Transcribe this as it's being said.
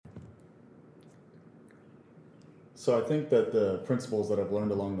So I think that the principles that I've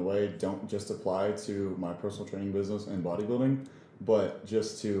learned along the way don't just apply to my personal training business and bodybuilding, but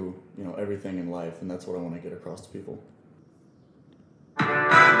just to, everything in life, and that's what I want to get across to people.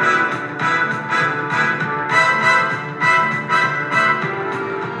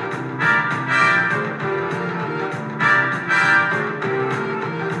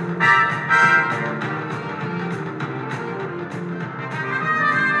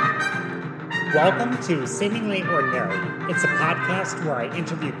 Welcome to Seemingly Ordinary. It's a podcast where I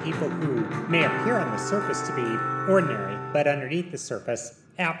interview people who may appear on the surface to be ordinary, but underneath the surface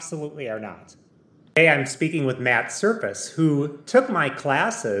absolutely are not. Today I'm speaking with Matt Surface, who took my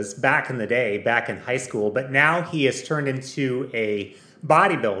classes back in the day, back in high school, but now he has turned into a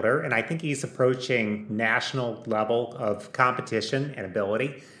bodybuilder, and I think he's approaching national level of competition and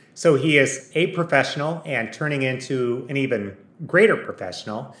ability. So he is a professional and turning into an even greater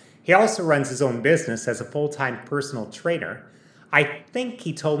professional. He also runs his own business as a full-time personal trainer. I think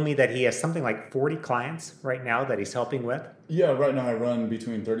he told me that he has something like 40 clients right now that he's helping with. Yeah, right now I run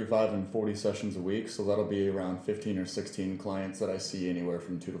between 35 and 40 sessions a week, so that'll be around 15 or 16 clients that I see anywhere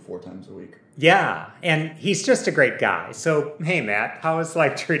from 2 to 4 times a week. Yeah, and he's just a great guy. So, hey, Matt, how is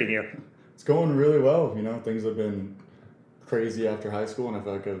life treating you? It's going really well. Things have been crazy after high school, and I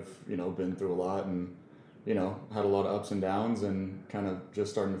feel like I've, been through a lot and had a lot of ups and downs and kind of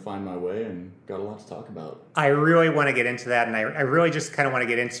just starting to find my way and got a lot to talk about. I really want to get into that, and I really just kind of want to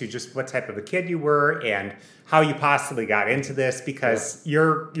get into just what type of a kid you were and how you possibly got into this, because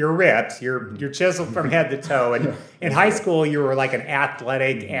you're ripped, you're chiseled from head to toe, and in high school you were like an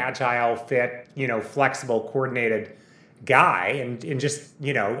athletic, agile, fit, flexible, coordinated guy, and just,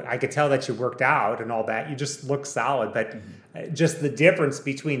 I could tell that you worked out and all that. You just look solid, but just the difference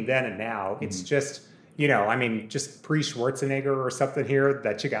between then and now, it's just... just pre-Schwarzenegger or something here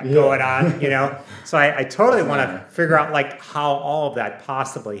that you got going on, So I totally want to figure out like how all of that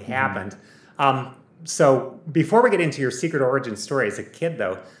possibly happened. So before we get into your secret origin story as a kid,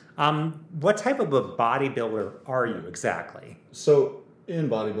 though, what type of a bodybuilder are you exactly? So in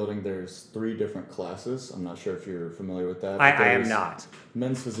bodybuilding, there's 3 different classes. I'm not sure if you're familiar with that. I am not.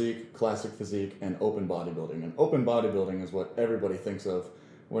 Men's physique, classic physique, and open bodybuilding. And open bodybuilding is what everybody thinks of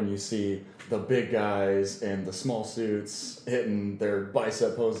when you see the big guys in the small suits hitting their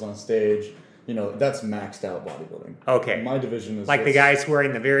bicep poses on stage. That's maxed out bodybuilding. Okay. My division is like the guys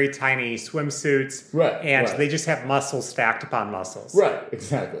wearing the very tiny swimsuits. Right. And they just have muscles stacked upon muscles. Right,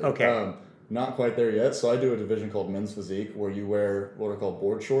 exactly. Okay. Not quite there yet. So I do a division called men's physique where you wear what are called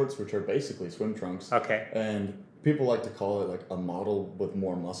board shorts, which are basically swim trunks. Okay. And people like to call it like a model with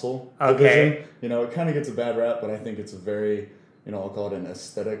more muscle division. It kind of gets a bad rap, but I think it's a very... I'll call it an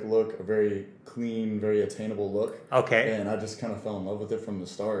aesthetic look, a very clean, very attainable look. Okay. And I just kind of fell in love with it from the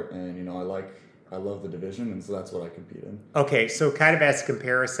start. And, I love the division, and so that's what I compete in. Okay, so kind of as a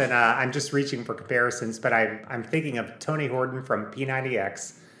comparison, I'm just reaching for comparisons, but I'm thinking of Tony Horton from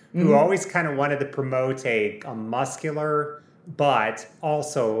P90X, who always kind of wanted to promote a muscular, but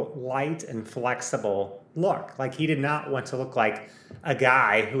also light and flexible look. Like he did not want to look like a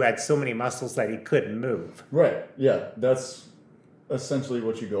guy who had so many muscles that he couldn't move. Right, yeah, that's essentially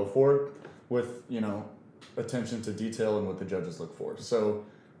what you go for with, attention to detail and what the judges look for. So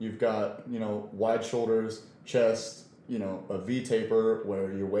you've got, wide shoulders, chest, a V taper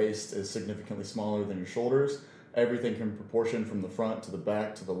where your waist is significantly smaller than your shoulders. Everything can proportion from the front to the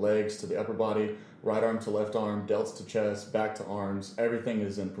back to the legs to the upper body, right arm to left arm, delts to chest, back to arms. Everything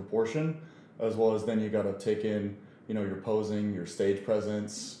is in proportion, as well as then you got to take in, your posing, your stage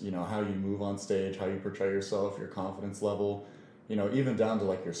presence, how you move on stage, how you portray yourself, your confidence level, even down to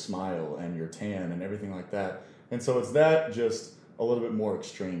like your smile and your tan and everything like that. And so it's that just a little bit more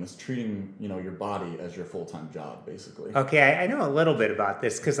extreme. It's treating, your body as your full-time job, basically. Okay, I know a little bit about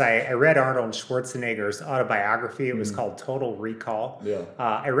this because I read Arnold Schwarzenegger's autobiography. It was called Total Recall. Yeah.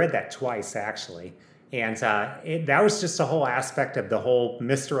 I read that twice, actually. And that was just a whole aspect of the whole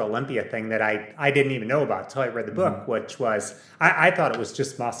Mr. Olympia thing that I didn't even know about until I read the book, which was, I thought it was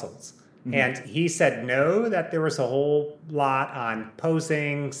just muscles. And he said no, that there was a whole lot on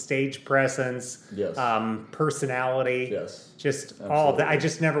posing, stage presence, personality, just absolutely. All of that. I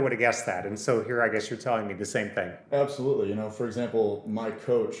just never would have guessed that. And so here I guess you're telling me the same thing. Absolutely. For example, my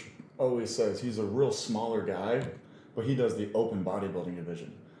coach always says he's a real smaller guy, but he does the open bodybuilding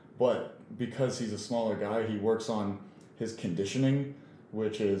division. But because he's a smaller guy, he works on his conditioning,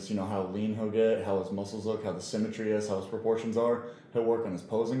 which is, how lean he'll get, how his muscles look, how the symmetry is, how his proportions are. He'll work on his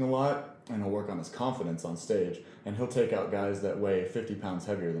posing a lot, and he'll work on his confidence on stage. And he'll take out guys that weigh 50 pounds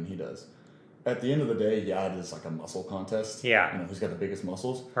heavier than he does. at the end of the day, yeah, it is like a muscle contest. Yeah. You know, who's got the biggest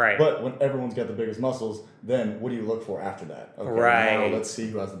muscles. Right. But when everyone's got the biggest muscles, then what do you look for after that? Okay, Right. now let's see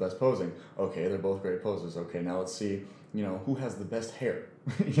who has the best posing. Okay, they're both great poses. Okay, now let's see, you know, who has the best hair.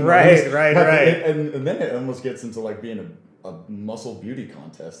 You know, Right. And then it almost gets into like being a muscle beauty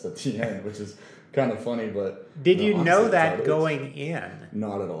contest at the end, which is kind of funny, but... Did you honestly, know that's how that it is. going in?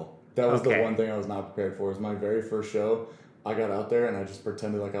 Not at all. That was the Okay. one thing I was not prepared for. It was my very first show. I got out there and I just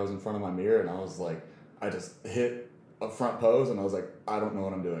pretended like I was in front of my mirror and I was like, I just hit a front pose and I was like, I don't know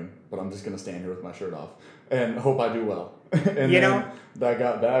what I'm doing, but I'm just going to stand here with my shirt off and hope I do well. And You then I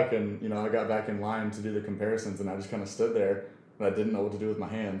got back and, you know, I got back in line to do the comparisons and I just kind of stood there and I didn't know what to do with my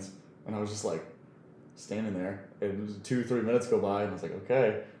hands. And I was just like standing there and 2-3 minutes go by and I was like,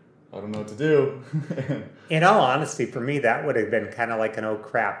 okay, I don't know what to do. In all honesty, for me, that would have been kind of like an oh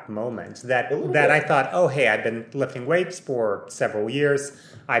crap moment. That A little that bit. I thought, oh hey, I've been lifting weights for several years.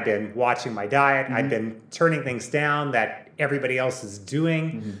 I've been watching my diet. I've been turning things down that everybody else is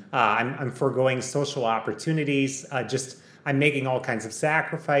doing. I'm foregoing social opportunities. I'm making all kinds of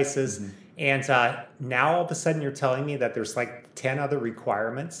sacrifices. And now all of a sudden you're telling me that there's like 10 other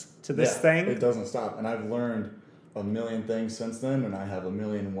requirements to this thing. It doesn't stop. And I've learned a million things since then, and I have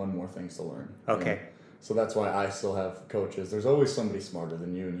 1,000,001 more things to learn. you Okay. know? So that's why I still have coaches. There's always somebody smarter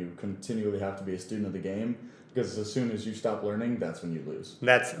than you, and you continually have to be a student of the game, because as soon as you stop learning, that's when you lose.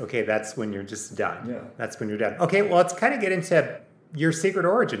 That's okay. That's when you're just done. Yeah. That's when you're done. Okay. Well, let's kind of get into your secret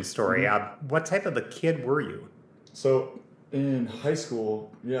origin story. What type of a kid were you? So in high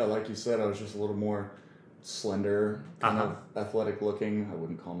school, yeah, like you said, I was just a little more slender, kind of athletic looking. I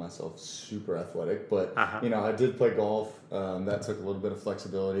wouldn't call myself super athletic, but you know, I did play golf. That took a little bit of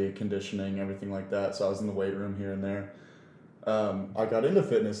flexibility, conditioning, everything like that. So I was in the weight room here and there. I got into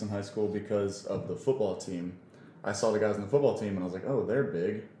fitness in high school because of the football team. I saw the guys on the football team and I was like, oh, they're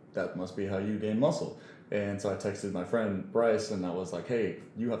big. That must be how you gain muscle. And so I texted my friend Bryce and I was like, hey,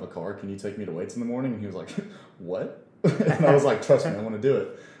 you have a car. Can you take me to weights in the morning? And he was like, what? And I was like, trust me, I want to do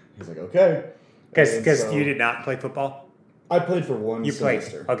it. He's like, okay. And Because so you did not play football? I played for one You played.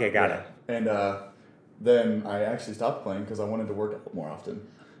 semester. Okay, got it. And then I actually stopped playing because I wanted to work out more often.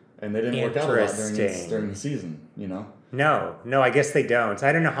 And they didn't work out a lot Interesting. during the season, you know? No, I guess they don't.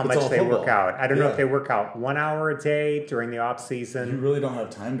 I don't know how It's much all they work football. out. I don't know Yeah. if they work out 1 hour a day during the off You season. really don't have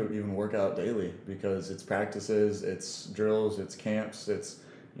time to even work out daily because it's practices, it's drills, it's camps, it's,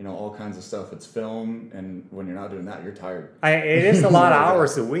 you know, all kinds of stuff. It's film, and when you're not doing that, you're tired. It is a lot of Yeah.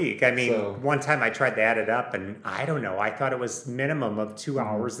 hours a week. I mean, So- one time I tried to add it up, and I don't know. I thought it was minimum of 2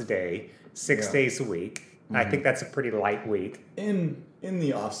 hours a day, 6 Yeah. days a week. I think that's a pretty light week. In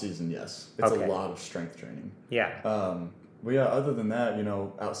the off season, yes, it's Okay. a lot of strength training. Yeah. But yeah, other than that, you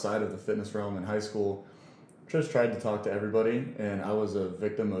know, outside of the fitness realm in high school, just tried to talk to everybody, and I was a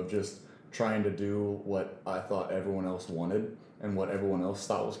victim of just trying to do what I thought everyone else wanted and what everyone else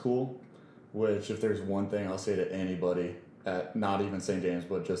thought was cool. Which, if there's one thing I'll say to anybody at not even St. James,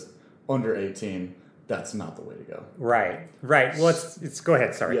 but just under 18, that's not the way to go. Right. Well, it's go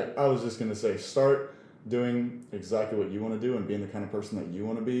ahead. Sorry. Yeah, I was just gonna say, start doing exactly what you want to do and being the kind of person that you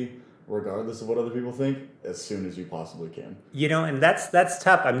want to be, regardless of what other people think, as soon as you possibly can. You know, and that's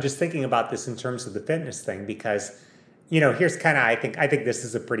tough. I'm just thinking about this in terms of the fitness thing because, you know, here's kind of I think this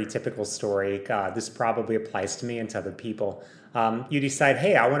is a pretty typical story. This probably applies to me and to other people. You decide,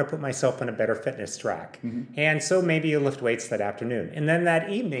 hey, I want to put myself on a better fitness track, and so maybe you lift weights that afternoon, and then that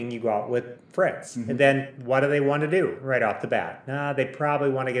evening you go out with friends, and then what do they want to do right off the bat? They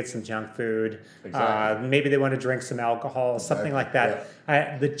probably want to get some junk food. Exactly. Maybe they want to drink some alcohol, something like that.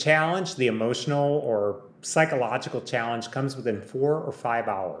 The challenge, the emotional or psychological challenge, comes within 4 or 5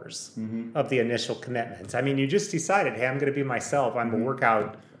 hours of the initial commitment. I mean, you just decided, hey, I'm going to be myself. I'm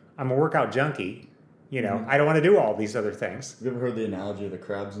a workout junkie. You know, I don't want to do all these other things. Have you ever heard the analogy of the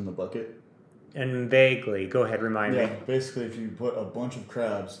crabs in the bucket? And vaguely, go ahead, remind me. Basically, if you put a bunch of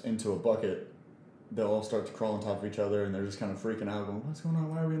crabs into a bucket, they'll all start to crawl on top of each other, and they're just kind of freaking out, going, what's going on?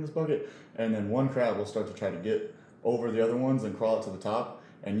 Why are we in this bucket? And then one crab will start to try to get over the other ones and crawl up to the top,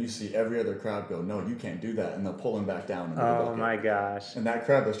 and you see every other crab go, no, you can't do that, and they'll pull him back down into the bucket. Oh my gosh. And that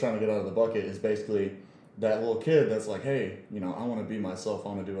crab that's trying to get out of the bucket is basically that little kid that's like, hey, you know, I want to be myself. I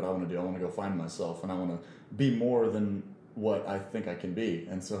want to do what I want to do. I want to go find myself, and I want to be more than what I think I can be.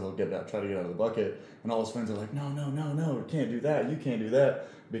 And so he'll try to get out of the bucket, and all his friends are like, no, you can't do that. You can't do that,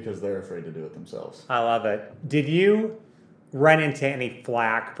 because they're afraid to do it themselves. I love it. Did you run into any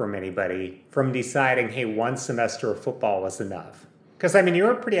flack from anybody from deciding, hey, one semester of football was enough? Because, I mean, you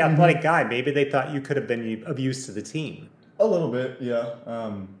were a pretty athletic guy. Maybe they thought you could have been of use to the team. A little bit, yeah.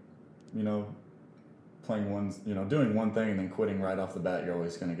 You know, doing one thing and then quitting right off the bat, you're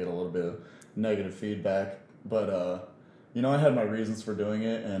always going to get a little bit of negative feedback. But I had my reasons for doing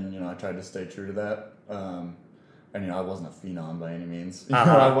it, and I tried to stay true to that. And I wasn't a phenom by any means.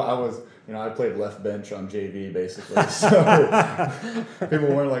 I was, I played left bench on JV basically. So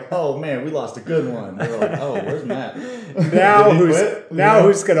people weren't like, "Oh man, we lost a good one." They were like, "Oh, where's Matt?"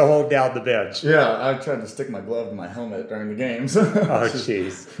 Who's gonna hold down the bench? Yeah, I tried to stick my glove in my helmet during the games. Oh,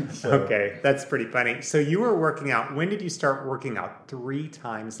 jeez. Okay, that's pretty funny. So you were working out. When did you start working out 3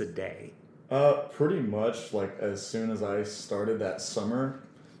 times a day? Pretty much like as soon as I started that summer.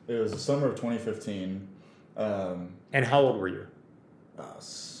 It was the summer of 2015. And how old were you?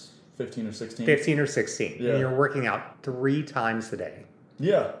 15 or 16. 15 or 16. Yeah. And you're working out 3 times a day.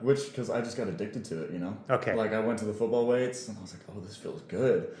 Yeah, because I just got addicted to it, Okay. Like I went to the football weights and I was like, oh, this feels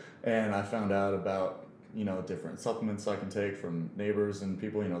good. And I found out about, different supplements I can take from neighbors and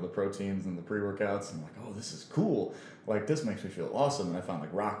people, the proteins and the pre-workouts. And I'm like, oh, this is cool. Like this makes me feel awesome. And I found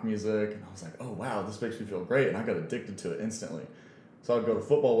like rock music and I was like, oh, wow, this makes me feel great. And I got addicted to it instantly. So I'd go to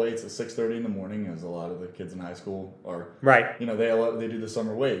football weights at 6:30 in the morning, as a lot of the kids in high school are. Right. They do the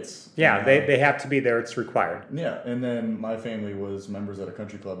summer weights. Yeah, they have to be there. It's required. Yeah, and then my family was members at a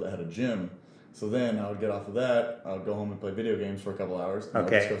country club that had a gym. So then I would get off of that. I would go home and play video games for a couple hours. And I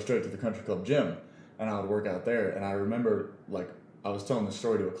would just go straight to the country club gym, and I would work out there. And I remember, I was telling this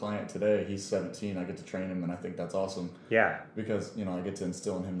story to a client today. He's 17. I get to train him, and I think that's awesome. Yeah. Because, I get to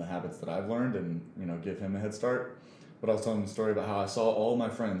instill in him the habits that I've learned and, give him a head start. But I was telling the story about how I saw all my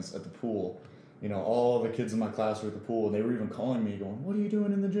friends at the pool. All the kids in my class were at the pool, and they were even calling me, going, "What are you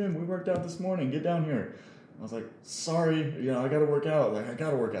doing in the gym? We worked out this morning. Get down here." I was like, "Sorry, I got to work out. I got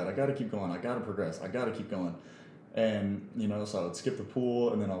to work out. I got to keep going. I got to progress. I got to keep going." And so I would skip the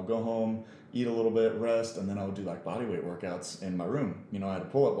pool, and then I would go home, eat a little bit, rest, and then I would do like body weight workouts in my room. I had a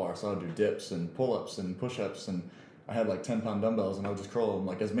pull-up bar, so I would do dips and pull-ups and push-ups, and I had like 10-pound dumbbells, and I would just curl them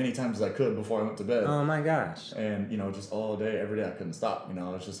like as many times as I could before I went to bed. Oh my gosh. And, just all day, every day, I couldn't stop. I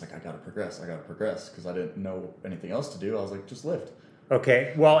was just like, I got to progress, because I didn't know anything else to do. I was like, just lift.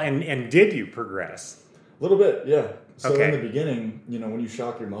 Okay. Well, and did you progress? A little bit, yeah. So Okay. in the beginning, when you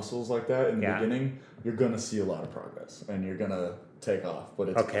shock your muscles like that in the beginning, you're going to see a lot of progress, and you're going to take off, but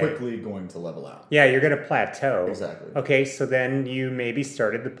it's quickly going to level out. Yeah, you're going to plateau. Exactly. Okay, so then you maybe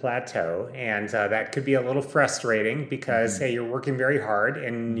started the plateau, and that could be a little frustrating because, hey, you're working very hard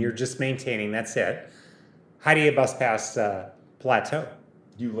and you're just maintaining, that's it. How do you bust past plateau?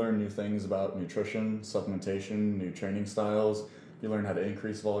 You learn new things about nutrition, supplementation, new training styles. You learn how to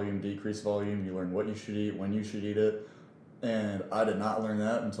increase volume, decrease volume. You learn what you should eat, when you should eat it. And I did not learn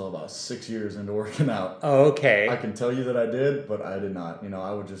that until about 6 years into working out. Oh, okay. I can tell you that I did, but I did not.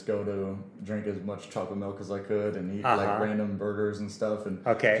 I would just go to drink as much chocolate milk as I could and eat like random burgers and stuff and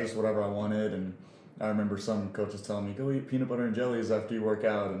just whatever I wanted. And I remember some coaches telling me, go eat peanut butter and jellies after you work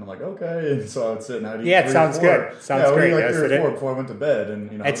out. And I'm like, okay. And so I would sit and I'd eat it sounds good. Sounds great. I'd eat like 3 or 4 before I went to bed.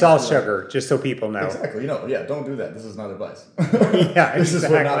 And it's all sugar, just so people know. Exactly. Don't do that. This is not advice. Yeah, this is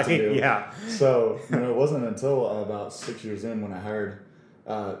what not to do. Yeah. So, it wasn't until about 6 years in when I hired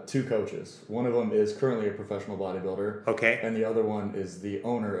 2 coaches. One of them is currently a professional bodybuilder. Okay. And the other one is the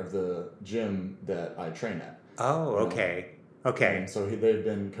owner of the gym that I train at. Oh, okay. Okay. And so they've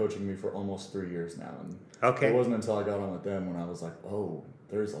been coaching me for almost 3 years now. And it wasn't until I got on with them when I was like, oh,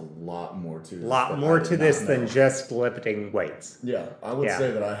 there's a lot more to this. A lot more to this than just lifting weights. Yeah. I would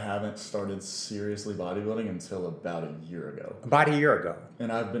say that I haven't started seriously bodybuilding until about a year ago. About a year ago.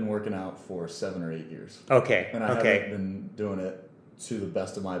 And I've been working out for 7 or 8 years. Okay. And I haven't been doing it to the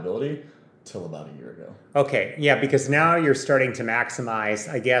best of my ability till about a year ago. Okay, yeah, because now you're starting to maximize,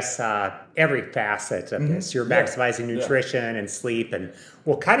 I guess, every facet of this. You're maximizing nutrition and sleep, and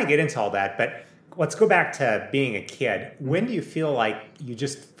we'll kind of get into all that, but let's go back to being a kid. When do you feel like you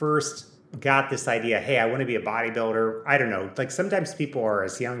just first got this idea, hey, I want to be a bodybuilder? I don't know, like sometimes people are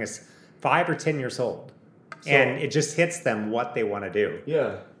as young as 5 or 10 years old, and it just hits them what they want to do.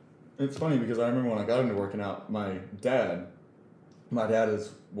 Yeah, it's funny because I remember when I got into working out, my dad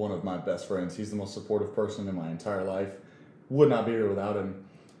is one of my best friends. He's the most supportive person in my entire life. Would not be here without him.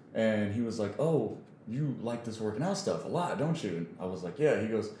 And he was like, oh, you like this working out stuff a lot, don't you? And I was like, yeah. He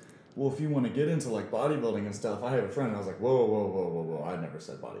goes, well, if you want to get into like bodybuilding and stuff, I have a friend. And I was like, whoa. I never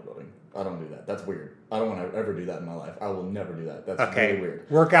said bodybuilding. I don't do that. That's weird. I don't want to ever do that in my life. I will never do that. That's really weird.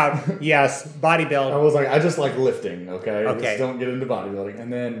 Workout, yes. Bodybuilding. I was like, I just like lifting, okay? Just don't get into bodybuilding.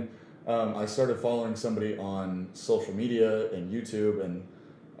 And then I started following somebody on social media and YouTube, and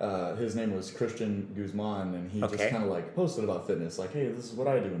his name was Christian Guzman, and he just kind of like posted about fitness, like, hey, this is what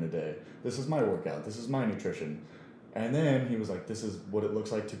I do in a day. This is my workout. This is my nutrition. And then he was like, this is what it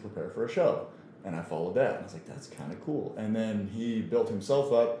looks like to prepare for a show. And I followed that. And I was like, that's kind of cool. And then he built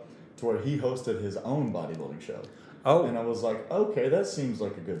himself up to where he hosted his own bodybuilding show. Oh. And I was like, okay, that seems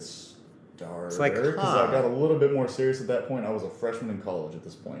like a good starter. It's like, because huh. I got a little bit more serious at that point. I was a freshman in college at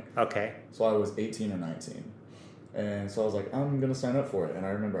this point. Okay. So I was 18 or 19. And so I was like, I'm going to sign up for it. And I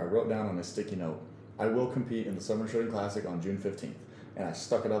remember I wrote down on a sticky note, I will compete in the Summer Shredding Classic on June 15th. And I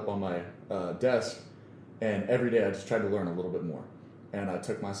stuck it up on my desk. And every day I just tried to learn a little bit more. And I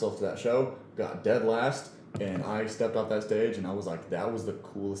took myself to that show, got dead last, and I stepped off that stage and I was like, that was the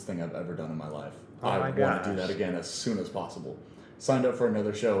coolest thing I've ever done in my life. I want to do that again as soon as possible. Signed up for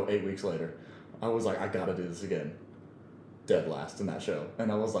another show 8 weeks later. I was like, I got to do this again. Dead last in that show.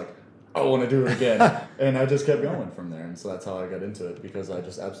 And I was like, I want to do it again. And I just kept going from there. And so that's how I got into it, because I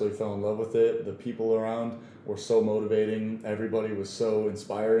just absolutely fell in love with it. The people around were so motivating. Everybody was so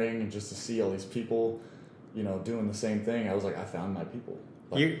inspiring. And just to see all these people, you know, doing the same thing, I was like, I found my people.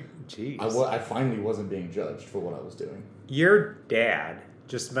 Like, I finally wasn't being judged for what I was doing. Your dad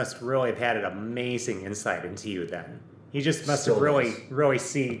just must really have had an amazing insight into you then. He just must have really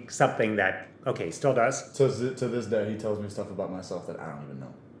see something that, still does. To this day, he tells me stuff about myself that I don't even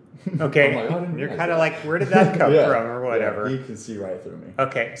know. Okay. Like, You're kind of like, where did that come from or whatever? Yeah, he can see right through me.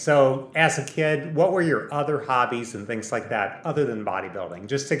 Okay, so as a kid, what were your other hobbies and things like that other than bodybuilding?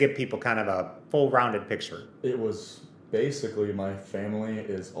 Just to give people kind of a full-rounded picture. It was basically, my family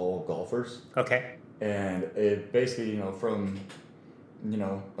is all golfers. Okay. And it basically, from,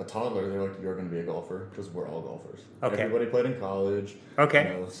 a toddler, they're like, you're going to be a golfer, because we're all golfers. Okay. Everybody played in college.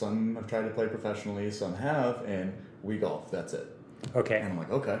 Okay. Some have tried to play professionally, some have, and we golf. That's it. Okay. And I'm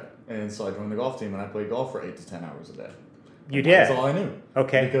like, okay. And so I joined the golf team, and I played golf for 8 to 10 hours a day. You did? That's all I knew.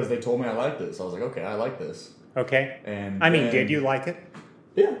 Okay. Because they told me I liked it. So I was like, okay, I like this. Okay. And did you like it?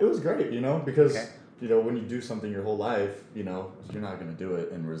 Yeah, it was great, because, when you do something your whole life, you're not going to do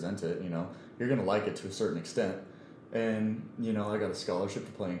it and resent it, You're going to like it to a certain extent. And, I got a scholarship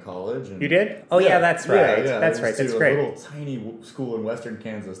to play in college. And you did? Oh, yeah, that's right. Yeah, that's right. That's great. A little tiny school in western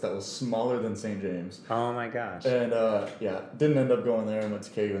Kansas that was smaller than St. James. Oh, my gosh. And, didn't end up going there and went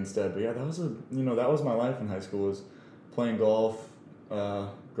to KU instead. But, yeah, that was my life in high school, was playing golf,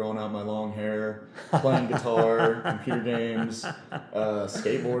 growing out my long hair, playing guitar, computer games,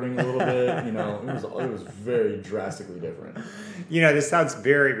 skateboarding a little bit. It was very drastically different. This sounds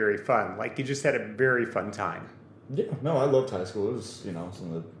very, very fun. Like, you just had a very fun time. Yeah, no, I loved high school. It was,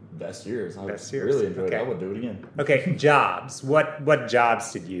 some of the best years. I really enjoyed it. I would do it again. Okay, jobs. What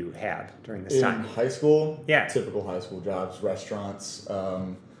jobs did you have during this time? In high school? Yeah. Typical high school jobs, restaurants.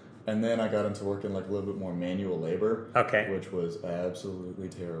 And then I got into working like a little bit more manual labor. Okay. Which was absolutely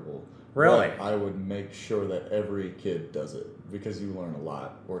terrible. Really? But I would make sure that every kid does it, because you learn a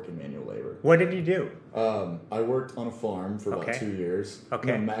lot working manual labor. What did you do? I worked on a farm for about 2 years.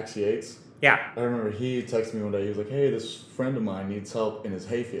 Okay. Max Yates. Yeah. I remember he texted me one day. He was like, hey, this friend of mine needs help in his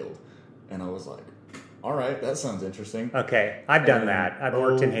hayfield. And I was like, all right, that sounds interesting. Okay. I've done that. I've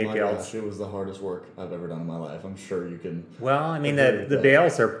worked in hayfields. Gosh, it was the hardest work I've ever done in my life. I'm sure you can. Well, the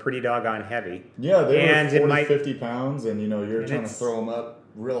bales are pretty doggone heavy. Yeah, they were 40, 50 pounds, and you're trying to throw them up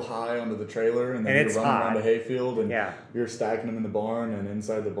real high onto the trailer, and then you're running around the hayfield, and you're stacking them in the barn, and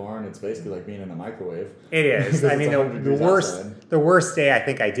inside the barn, it's basically like being in a microwave. It is. The worst day I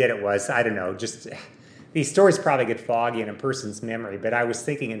think I did it was, I don't know, just these stories probably get foggy in a person's memory, but I was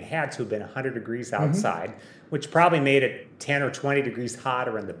thinking it had to have been 100 degrees outside, which probably made it 10 or 20 degrees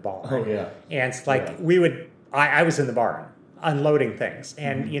hotter in the barn. Oh, yeah. And it's like I was in the barn unloading things,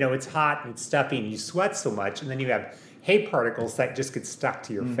 and it's hot and it's stuffy, and you sweat so much, and then you have hay particles that just get stuck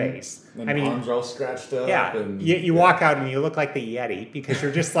to your face. And arms are all scratched up. Yeah, and, you walk out and you look like the Yeti, because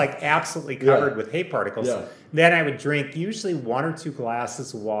you're just like absolutely covered with hay particles. Yeah. Then I would drink usually 1 or 2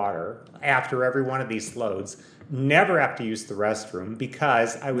 glasses of water after every one of these loads. Never have to use the restroom,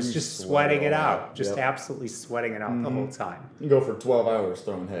 because I was just sweating it out. Just absolutely sweating it out the whole time. You go for 12 hours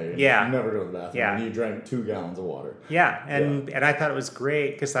throwing hay. And you never go to the bathroom. Yeah. And you drank 2 gallons of water. Yeah, and I thought it was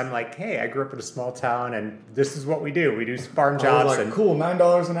great, because I'm like, hey, I grew up in a small town, and this is what we do. We do farm jobs. I was like, cool,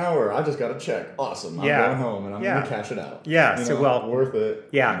 $9 an hour. I just got a check. Awesome. I'm going home, and I'm going to cash it out. Yeah, worth it.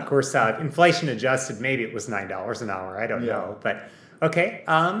 Yeah, of course. Inflation adjusted, maybe it was $9 an hour. I don't know. But, okay,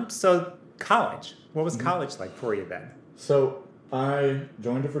 so college. What was college like for you then? So I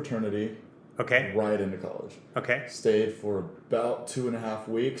joined a fraternity. Okay. Right into college. Okay. Stayed for about 2.5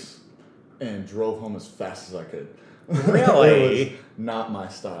 weeks and drove home as fast as I could. Really? It was not my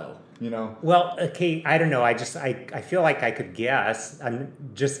style, Well, okay, I don't know. I feel like I could guess. I'm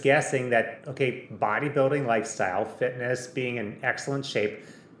just guessing that, bodybuilding lifestyle, fitness, being in excellent shape,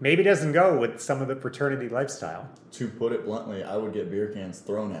 maybe doesn't go with some of the fraternity lifestyle. To put it bluntly, I would get beer cans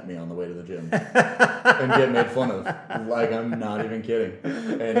thrown at me on the way to the gym and get made fun of. Like, I'm not even kidding.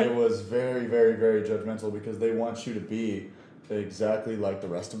 And it was very, very, very judgmental because they want you to be exactly like the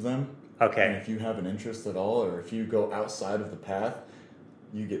rest of them. Okay. And if you have an interest at all, or if you go outside of the path,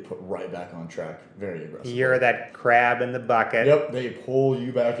 you get put right back on track very aggressively. You're that crab in the bucket. Yep, they pull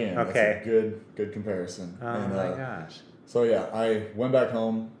you back in. Okay. That's a good comparison. Oh And, my gosh. So yeah, I went back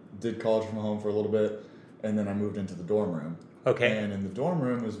home, did college from home for a little bit, and then I moved into the dorm room. Okay. And in the dorm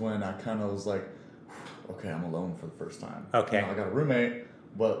room is when I kind of was like, okay, I'm alone for the first time. Okay. You know, I got a roommate,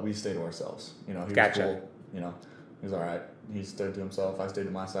 but we stayed to ourselves. You know, he Gotcha. was cool. You know, he was all right. He stayed to himself. I stayed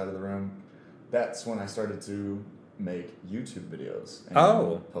to my side of the room. That's when I started to make YouTube videos and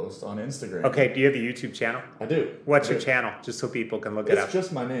post on Instagram. Okay, do you have a YouTube channel? I do. What's I your do. channel? Just so people can look it up. It's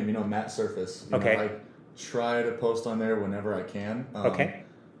just my name, you know, Matt Surface. You Okay. know, I try to post on there whenever I can. Okay.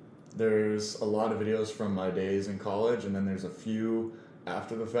 There's a lot of videos from my days in college, and then there's a few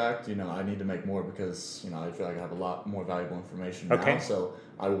after the fact. You know, I need to make more because, you know, I feel like I have a lot more valuable information Okay. now. So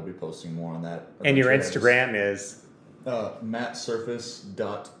I will be posting more on that. And your eventually. Instagram is?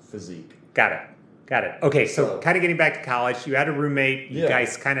 MattSurface.physique. Got it. Okay, so So- kind of getting back to college, you had a roommate. You Yeah.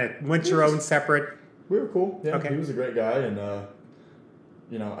 guys kind of went your own separate. We were cool. Yeah, Okay. he was a great guy, and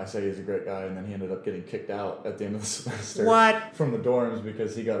you know, I say he's a great guy, and then he ended up getting kicked out at the end of the semester. What? From the dorms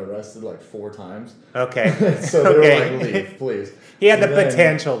because he got arrested like 4 times. Okay. So they Okay. were like, "Leave, please." He had the And then-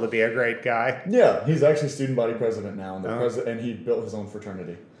 potential to be a great guy. Yeah, he's actually student body president now, and Oh. and he built his own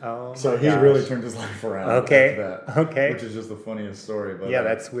fraternity. Oh, So my he gosh. really turned his life around. Okay. After that, Okay. Which is just the funniest story. But Yeah,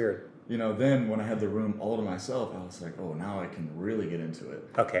 that's weird. you know. Then when I had the room all to myself, I was like, oh, now I can really get into it.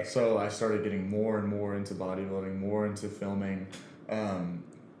 Okay. So I started getting more and more into bodybuilding, more into filming,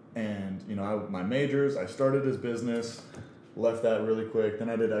 and you know, my majors. I started as business, left that really quick. Then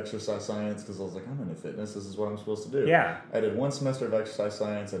I did exercise science because I was like, I'm into fitness. This is what I'm supposed to do. Yeah. I did 1 semester of exercise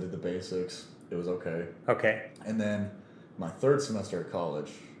science. I did the basics. It was okay. Okay. And then my 3rd semester at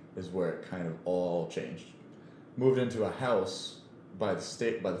college is where it kind of all changed. Moved into a house by the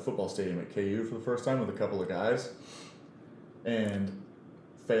football stadium at KU for the first time with a couple of guys, and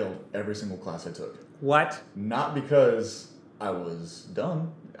failed every single class I took. What? Not because I was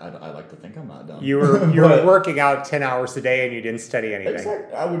dumb. I like to think I'm not dumb. You were working out 10 hours a day and you didn't study anything.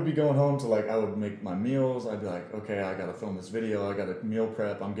 Exactly. I would be going home to I would make my meals. I'd be like, okay, I got to film this video. I got to meal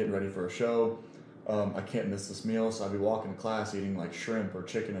prep. I'm getting ready for a show. I can't miss this meal. So I'd be walking to class eating like shrimp or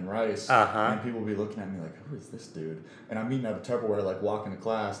chicken and rice. Uh-huh. And people would be looking at me like, who is this dude? And I'm eating out of Tupperware, like walking to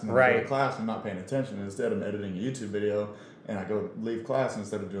class. And then I go Right. to class, I'm not paying attention. And instead, I'm editing a YouTube video. And I go leave class, and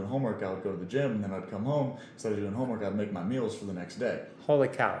instead of doing homework, I would go to the gym. And then I'd come home. Instead of doing homework, I'd make my meals for the next day. Holy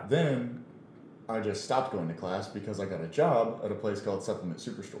cow. Then I just stopped going to class because I got a job at a place called Supplement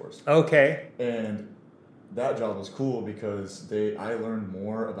Superstores. Okay. And that job was cool because I learned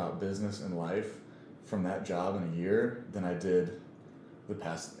more about business and life from that job in a year than I did the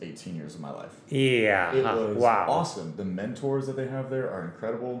past 18 years of my life. Yeah. It was Wow. awesome. The mentors that they have there are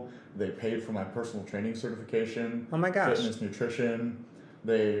incredible. They paid for my personal training certification. Oh my gosh. Fitness nutrition.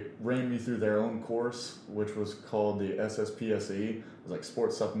 They ran me through their own course, which was called the SSPSE. It was like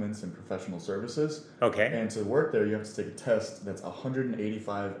Sports Supplements and Professional Services. Okay. And to work there, you have to take a test that's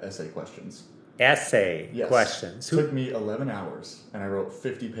 185 essay questions. Essay Yes. questions. It took me 11 hours, and I wrote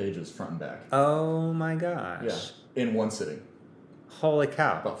 50 pages front and back. Oh my gosh. Yeah, in one sitting. Holy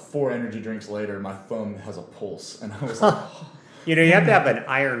cow. About 4 energy drinks later, my thumb has a pulse, and I was like, You know, you have to have an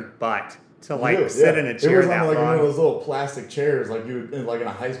iron butt to like "Ew," sit yeah. in a chair It was that on like one of long. those little plastic chairs, like you would, like in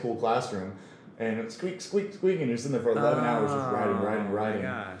a high school classroom, and it squeak, squeak, squeak, and you're sitting there for 11 hours just writing. Oh my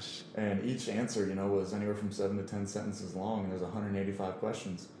gosh. And each answer, you know, was anywhere from 7 to 10 sentences long, and there's 185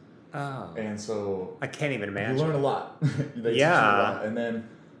 questions. Oh. And so I can't even imagine. you learn a lot. They teach you Yeah. a lot. And then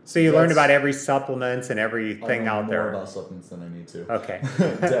So you learned that's- about every supplement and I everything know out more there. about supplements than I need to. Okay.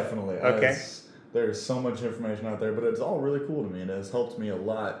 Definitely. Okay. There's so much information out there, but it's all really cool to me, and it has helped me a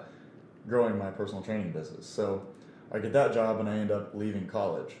lot growing my personal training business. So I get that job, and I end up leaving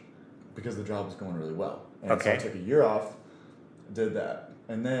college because the job was going really well. And Okay. so I took a year off, did that.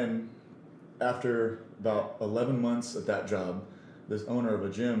 And then after about 11 months at that job, this owner of a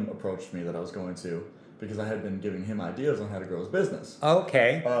gym approached me that I was going to because I had been giving him ideas on how to grow his business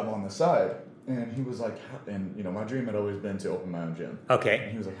Okay. on the side. And he was like, and you know, my dream had always been to open my own gym. And Okay.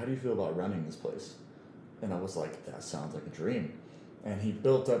 he was like, how do you feel about running this place? And I was like, that sounds like a dream. And he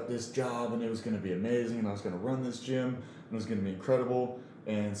built up this job, and it was going to be amazing, and I was going to run this gym, and it was going to be incredible.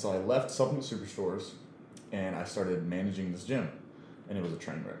 And so I left Supplement Superstores, and I started managing this gym, and it was a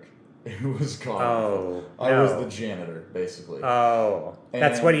train wreck. It was gone. Oh, I was no. the janitor, basically. Oh,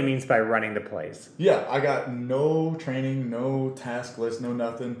 that's And- what he means by running the place. Yeah, I got no training, no task list, no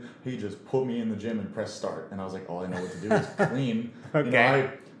nothing. He just put me in the gym and pressed start, and I was like, all I know what to do is clean.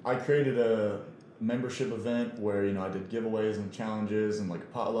 Okay. I created a membership event where I did giveaways and challenges and like a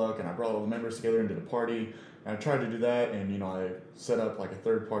potluck, and I brought all the members together and did a party. And I tried to do that, and I set up like a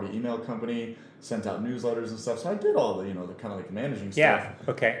third-party email company, sent out newsletters and stuff. So I did all the the kind of like managing stuff. Yeah.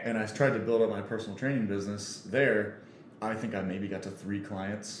 Okay. And I tried to build up my personal training business there. I think I maybe got to 3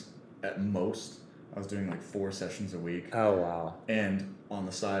 clients at most. I was doing like 4 sessions a week. Oh, wow. And on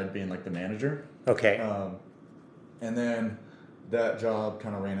the side being like the manager. Okay. And then that job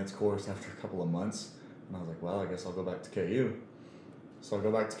kind of ran its course after a couple of months. And I was like, well, I guess I'll go back to KU. So I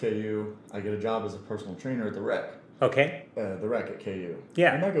go back to KU. I get a job as a personal trainer at the rec. Okay. The rec at KU.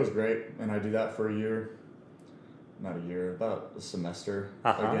 Yeah. And that goes great. And I do that for a year. Not a year, about a semester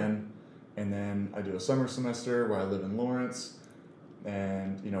again. And then I do a summer semester where I live in Lawrence.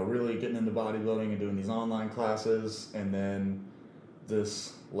 And, really getting into bodybuilding and doing these online classes. And then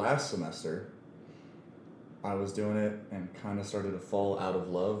this last semester, I was doing it and kind of started to fall out of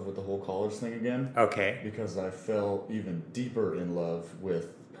love with the whole college thing again. Okay. Because I fell even deeper in love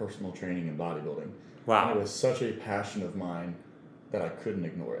with personal training and bodybuilding. Wow. And it was such a passion of mine that I couldn't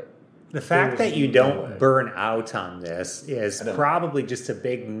ignore it. The fact that you no don't way. burn out on this is I don't. probably just a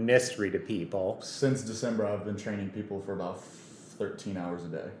big mystery to people. Since December, I've been training people for about 13 hours a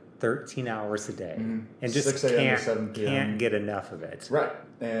day. 13 hours a day. Mhm. And just 6 a.m. to 7 p.m. can't get enough of it. Right.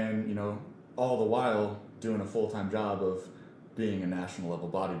 And, all the while doing a full-time job of being a national level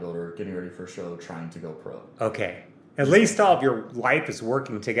bodybuilder, getting ready for a show, trying to go pro. Okay. At least all of your life is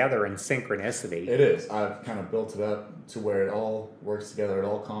working together in synchronicity. It is. I've kind of built it up to where it all works together, it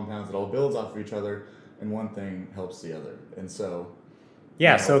all compounds, it all builds off of each other, and one thing helps the other. And so...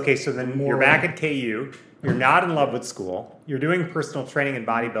 Yeah, so then you're back at KU, you're not in love with school, you're doing personal training and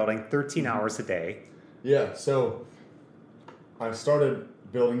bodybuilding 13 hours a day. Yeah, so I started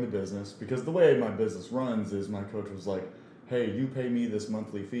building the business because the way my business runs is my coach was like, hey, you pay me this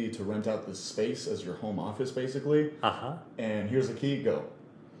monthly fee to rent out this space as your home office, basically. Uh-huh. And here's the key, go.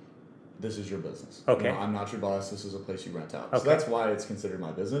 This is your business. Okay. I'm not your boss. This is a place you rent out. Okay. So that's why it's considered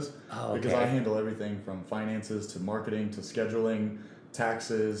my business. Oh, Because okay. I handle everything from finances to marketing to scheduling,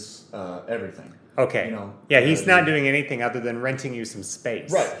 taxes, everything. Okay. Yeah, he's not doing anything other than renting you some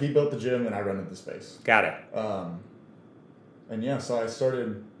space. Right. He built the gym and I rented the space. Got it. And yeah, so I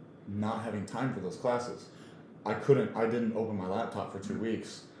started not having time for those classes. I didn't open my laptop for 2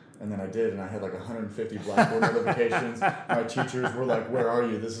 weeks. And then I did, and I had like 150 Blackboard notifications. My teachers were like, where are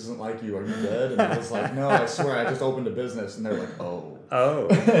you? This isn't like you. Are you dead? And I was like, no, I swear, I just opened a business. And they're like, oh. Oh.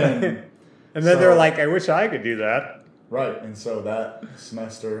 and And then they're like, I wish I could do that. Right. And so that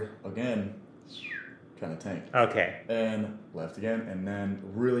semester, again, kind of tanked. Okay. And left again, and then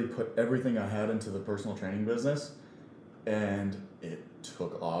really put everything I had into the personal training business. And it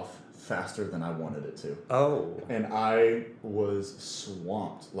took off faster than I wanted it to. Oh. And I was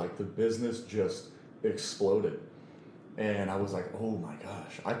swamped. Like the business just exploded. And I was like, oh my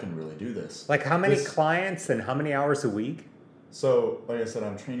gosh, I can really do this. Like how many clients and how many hours a week? So, like I said,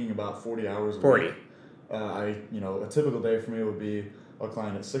 I'm training about 40 hours a 40. week. A typical day for me would be a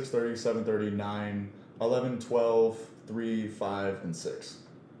client at 6:30, 7:30, 9, 11, 12, 3, 5, and 6.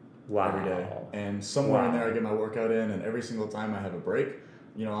 Wow. Every day. And somewhere in there I get my workout in, and every single time I have a break,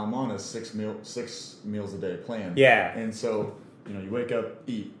 I'm on a 6 meals a day plan. Yeah. And so, you wake up,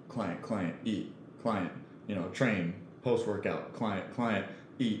 eat, client, eat, client, train, post-workout, client,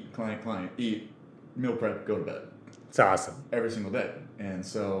 eat, client, eat, meal prep, go to bed. It's awesome. Every single day. And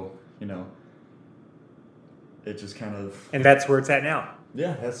so, it just kind of... And that's where it's at now.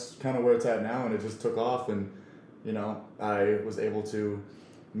 Yeah, that's kind of where it's at now, and it just took off, and, I was able to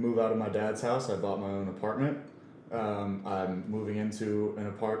move out of my dad's house. I bought my own apartment. I'm moving into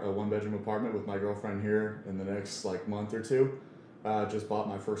a one-bedroom apartment with my girlfriend here in the next, month or two. Just bought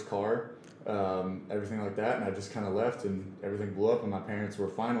my first car, everything like that, and I just kind of left, and everything blew up, and my parents were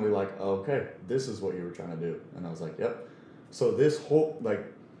finally like, oh, okay, this is what you were trying to do. And I was like, yep. So this whole,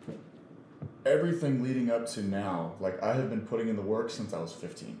 everything leading up to now, I have been putting in the work since I was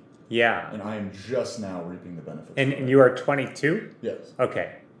 15. Yeah. And I am just now reaping the benefits. And you are 22? Yes.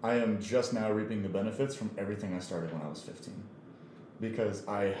 Okay. I am just now reaping the benefits from everything I started when I was 15. Because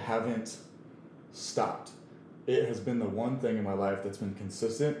I haven't stopped. It has been the one thing in my life that's been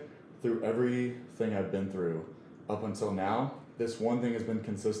consistent through everything I've been through up until now. This one thing has been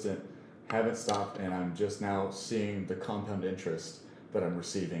consistent, haven't stopped, and I'm just now seeing the compound interest that I'm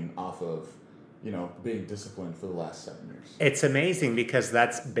receiving off of being disciplined for the last 7 years. It's amazing because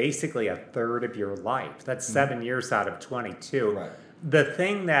that's basically a third of your life. That's 7 years out of 22. Right. The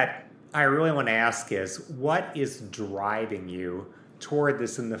thing that I really want to ask is, what is driving you toward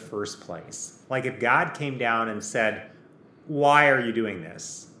this in the first place? Like, if God came down and said, why are you doing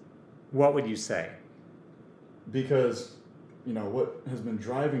this? What would you say? Because, what has been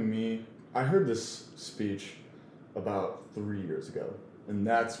driving me, I heard this speech about 3 years ago, and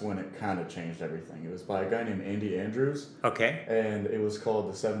that's when it kind of changed everything. It was by a guy named Andy Andrews. Okay. And it was called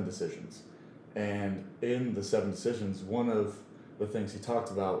The 7 Decisions. And in The 7 Decisions, one of the things he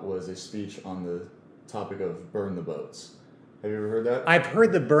talked about was a speech on the topic of burn the boats. Have you ever heard that? I've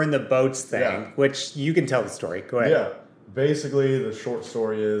heard the burn the boats thing, Yeah. which you can tell the story. Go ahead. Yeah. Basically, the short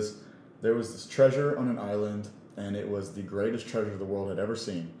story is there was this treasure on an island, and it was the greatest treasure the world had ever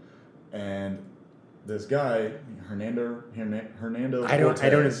seen. And this guy, Hernando I don't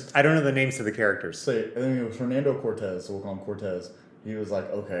Cortez, know the names of the characters. I think it was Hernando Cortez, so we'll call him Cortez. He was like,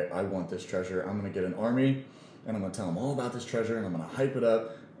 okay, I want this treasure. I'm going to get an army, and I'm going to tell them all about this treasure, and I'm going to hype it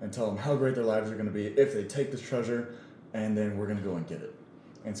up and tell them how great their lives are going to be if they take this treasure, and then we're going to go and get it.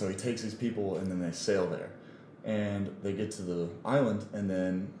 And so he takes these people, and then they sail there. And they get to the island, and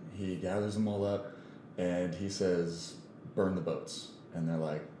then he gathers them all up, and he says, burn the boats. And they're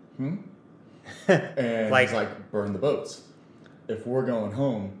like, And he's like, burn the boats. If we're going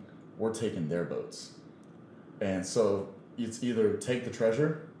home, we're taking their boats. And so it's either take the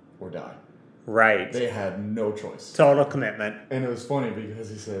treasure or die. Right. They had no choice. Total commitment. And it was funny because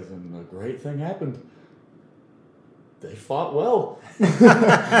he says, and a great thing happened. They fought well. They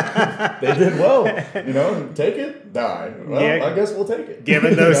did well. Take it, die. Well, yeah, I guess we'll take it.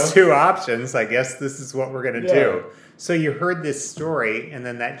 Given those two options, I guess this is what we're going to do. So you heard this story, and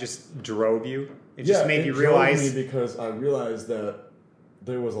then that just drove you? It just made you realize? Drove me because I realized that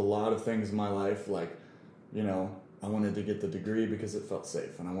there was a lot of things in my life, like, I wanted to get the degree because it felt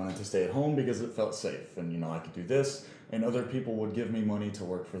safe, and I wanted to stay at home because it felt safe, and, I could do this, and other people would give me money to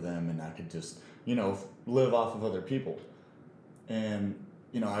work for them, and I could just, live off of other people. And,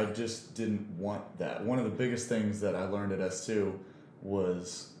 I just didn't want that. One of the biggest things that I learned at S2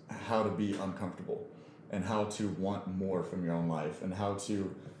 was how to be uncomfortable and how to want more from your own life and how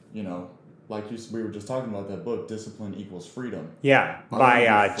to, we were just talking about that book, Discipline Equals Freedom. Yeah,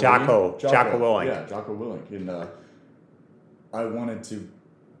 by Jocko Willink. Yeah, Jocko Willink. And I wanted to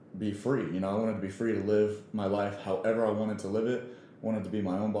be free. I wanted to be free to live my life however I wanted to live it. I wanted to be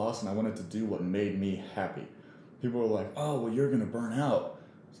my own boss, and I wanted to do what made me happy. People were like, oh, well, you're going to burn out.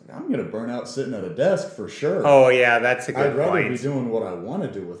 I was like, I'm going to burn out sitting at a desk for sure. Oh, yeah, that's a good point. I'd rather be doing what I want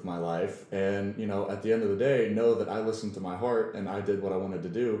to do with my life. And, at the end of the day, know that I listened to my heart, and I did what I wanted to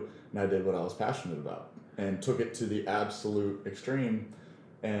do, and I did what I was passionate about, and took it to the absolute extreme.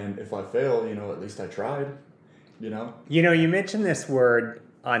 And if I fail, at least I tried, You mentioned this word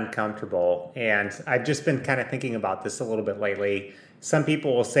uncomfortable, and I've just been kind of thinking about this a little bit lately. Some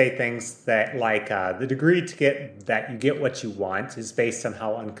people will say things that like the degree to get that you get what you want is based on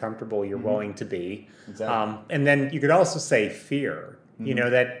how uncomfortable you're willing to be. Exactly. And then you could also say fear,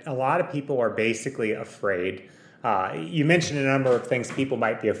 that a lot of people are basically afraid. You mentioned a number of things people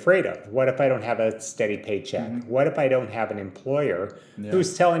might be afraid of. What if I don't have a steady paycheck? What if I don't have an employer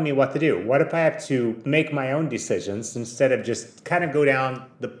who's telling me what to do? What if I have to make my own decisions instead of just kind of go down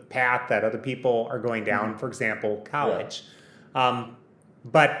the path that other people are going down, for example, college?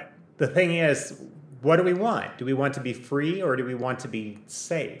 But the thing is, what do we want? Do we want to be free or do we want to be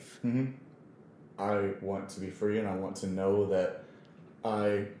safe? I want to be free, and I want to know that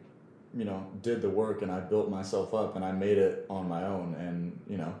I did the work, and I built myself up, and I made it on my own, and,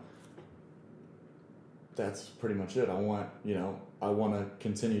 that's pretty much it. I want to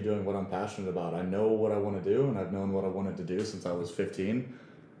continue doing what I'm passionate about. I know what I want to do, and I've known what I wanted to do since I was 15,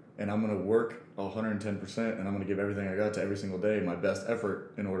 and I'm going to work 110%, and I'm going to give everything I got to every single day, my best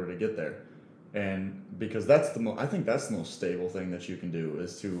effort in order to get there. And because I think that's the most stable thing that you can do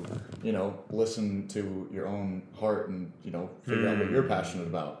is to, listen to your own heart and, figure out what you're passionate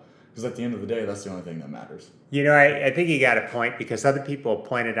about. Because at the end of the day, that's the only thing that matters. I think you got a point because other people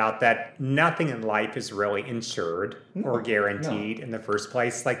pointed out that nothing in life is really insured or guaranteed in the first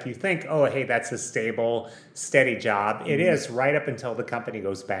place. Like you think, oh, hey, that's a stable, steady job. It is right up until the company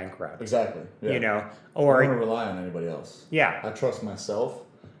goes bankrupt. Exactly. Yeah. Or I don't want to rely on anybody else. Yeah. I trust myself,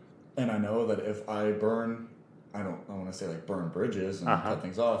 and I know that if I burn, I want to say like burn bridges and cut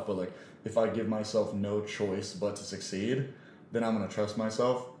things off, but like if I give myself no choice but to succeed, then I'm going to trust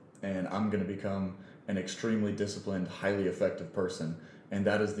myself. And I'm going to become an extremely disciplined, highly effective person. And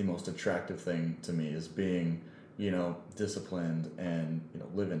that is the most attractive thing to me is being, disciplined and,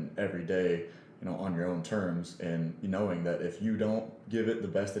 living every day, on your own terms, and knowing that if you don't give it the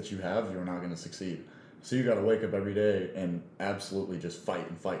best that you have, you're not going to succeed. So you got to wake up every day and absolutely just fight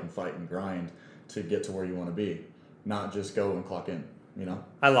and grind to get to where you want to be, not just go and clock in,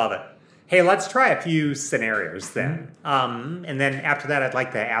 I love it. Hey, let's try a few scenarios then. And then after that, I'd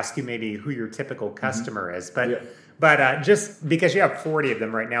like to ask you maybe who your typical customer is. But just because you have 40 of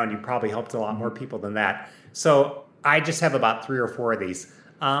them right now, and you probably helped a lot more people than that. So I just have about 3 or 4 of these.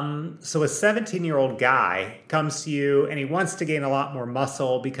 So a 17-year-old guy comes to you and he wants to gain a lot more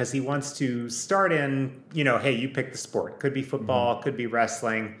muscle because he wants to start in, hey, you pick the sport. Could be football, could be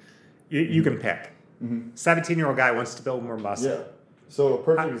wrestling. You can pick. 17-year-old guy wants to build more muscle. Yeah. So a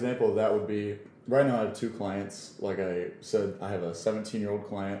perfect example of that would be, right now I have 2 clients. Like I said, I have a 17-year-old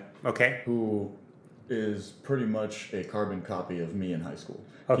client who is pretty much a carbon copy of me in high school.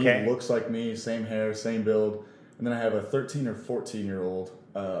 He looks like me, same hair, same build. And then I have a 13 or 14-year-old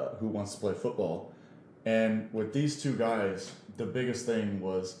who wants to play football. And with these 2 guys, the biggest thing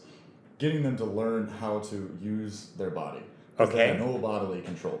was getting them to learn how to use their body. They had no bodily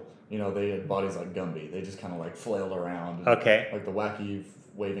control. They had bodies like Gumby. They just kind of like flailed around. Like the wacky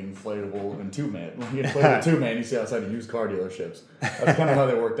waving inflatable and tube man. When you inflatable tube man, you see outside of used car dealerships. That's kind of how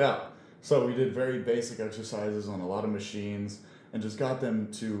they worked out. So we did very basic exercises on a lot of machines and just got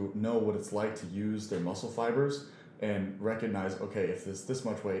them to know what it's like to use their muscle fibers and recognize, okay, if there's this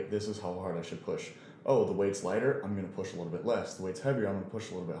much weight, this is how hard I should push. Oh, the weight's lighter, I'm going to push a little bit less. The weight's heavier, I'm going to push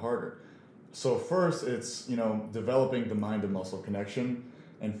a little bit harder. So first, it's, developing the mind and muscle connection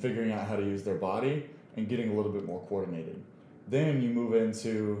and figuring out how to use their body and getting a little bit more coordinated. Then you move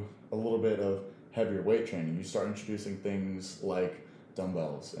into a little bit of heavier weight training. You start introducing things like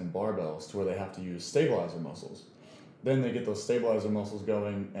dumbbells and barbells to where they have to use stabilizer muscles. Then they get those stabilizer muscles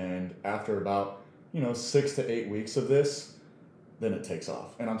going, and after about 6 to 8 weeks of this, then it takes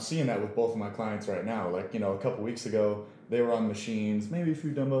off. And I'm seeing that with both of my clients right now. Like, a couple weeks ago, they were on machines, maybe a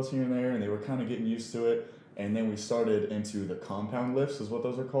few dumbbells here and there, and they were kind of getting used to it. And then we started into the compound lifts, is what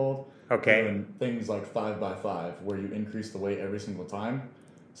those are called. Doing things like 5x5, where you increase the weight every single time.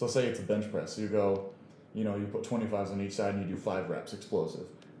 So say it's a bench press. So you go, you put 25s on each side and you do 5 reps, explosive.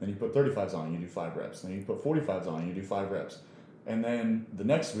 Then you put 35s on and you do 5 reps. Then you put 45s on and you do 5 reps. And then the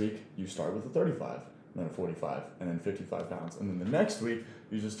next week, you start with a 35, and then a 45, and then 55 pounds. And then the next week,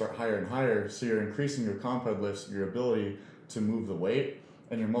 you just start higher and higher. So you're increasing your compound lifts, your ability to move the weight,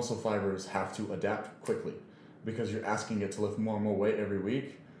 and your muscle fibers have to adapt quickly because you're asking it to lift more and more weight every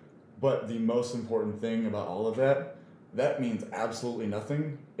week. But the most important thing about all of that means absolutely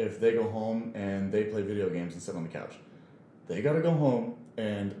nothing if they go home and they play video games and sit on the couch. They got to go home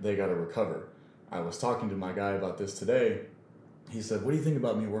and they got to recover. I was talking to my guy about this today. He said, what do you think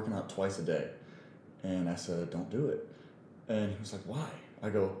about me working out twice a day? And I said, don't do it. And he was like, why? I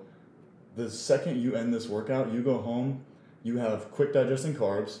go, the second you end this workout, you go home, you have quick digesting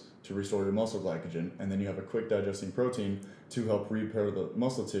carbs to restore your muscle glycogen, and then you have a quick digesting protein to help repair the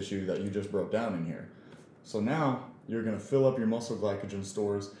muscle tissue that you just broke down in here. So now you're going to fill up your muscle glycogen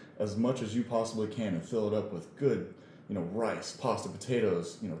stores as much as you possibly can and fill it up with good, rice, pasta,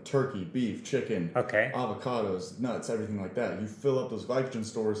 potatoes, turkey, beef, chicken, avocados, nuts, everything like that. You fill up those glycogen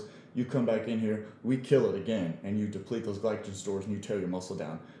stores, you come back in here, we kill it again, and you deplete those glycogen stores and you tear your muscle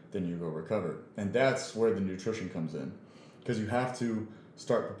down. Then you go recover. And that's where the nutrition comes in, because you have to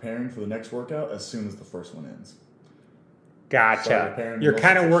start preparing for the next workout as soon as the first one ends. Gotcha. You're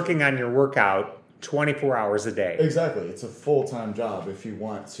kind of working on your workout 24 hours a day. Exactly. It's a full-time job if you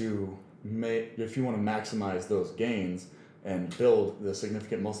want to maximize those gains and build the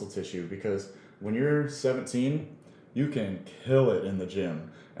significant muscle tissue, because when you're 17, you can kill it in the gym,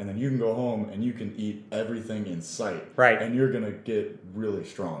 and then you can go home and you can eat everything in sight. Right. And you're going to get really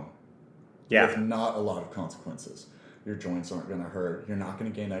strong. Yeah. With not a lot of consequences. Your joints aren't going to hurt. You're not going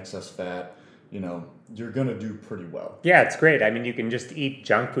to gain excess fat. You're going to do pretty well. Yeah, it's great. I mean, you can just eat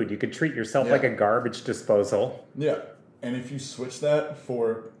junk food. You could treat yourself like a garbage disposal. Yeah. And if you switch that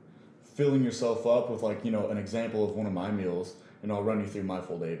for filling yourself up with an example of one of my meals, and I'll run you through my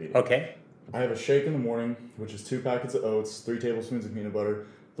full day of eating. Okay. I have a shake in the morning, which is 2 packets of oats, 3 tablespoons of peanut butter,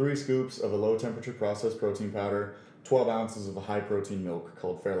 3 scoops of a low temperature processed protein powder, 12 ounces of a high protein milk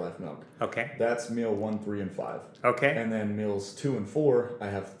called Fairlife milk. Okay. That's meal 1, 3, and 5. Okay. And then meals 2 and 4, I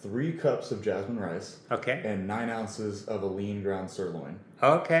have 3 cups of jasmine rice. Okay. And 9 ounces of a lean ground sirloin.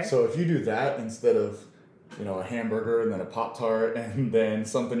 Okay. So if you do that instead of, a hamburger and then a Pop-Tart and then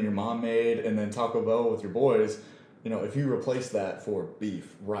something your mom made and then Taco Bell with your boys, if you replace that for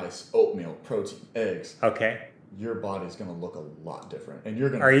beef, rice, oatmeal, protein, eggs. Okay. Your body's going to look a lot different. And you're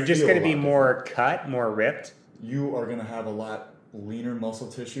going to Are you just going to be more cut, more ripped? You are going to have a lot leaner muscle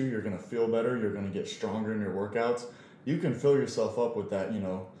tissue. You're going to feel better. You're going to get stronger in your workouts. You can fill yourself up with that,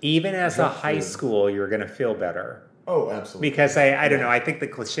 Even as a junk high food. school, you're going to feel better. Oh, absolutely. Because I don't know, I think the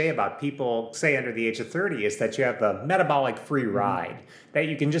cliche about people, say under the age of 30, is that you have the metabolic free ride, that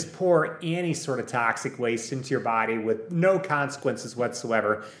you can just pour any sort of toxic waste into your body with no consequences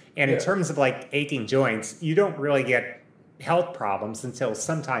whatsoever. And in terms of like aching joints, you don't really get health problems until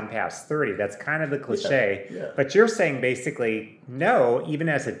sometime past 30. That's kind of the cliche. Yeah. But you're saying basically, no, even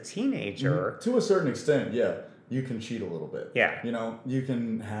as a teenager. To a certain extent, yeah. You can cheat a little bit. Yeah. You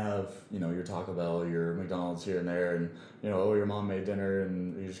can have, your Taco Bell, your McDonald's here and there, and, your mom made dinner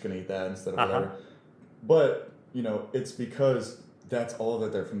and you're just going to eat that instead of whatever. But, it's because that's all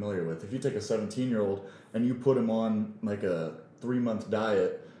that they're familiar with. If you take a 17-year-old and you put him on like a 3-month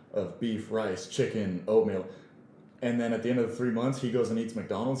diet of beef, rice, chicken, oatmeal, and then at the end of the 3 months he goes and eats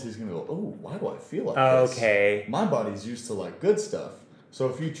McDonald's, he's going to go, oh, why do I feel like this? Okay. My body's used to like good stuff. So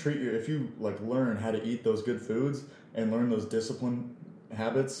if you learn how to eat those good foods and learn those discipline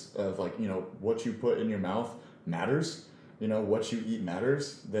habits of what you put in your mouth matters, what you eat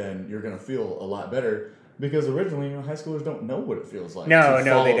matters, then you're going to feel a lot better. Because originally, high schoolers don't know what it feels like No, to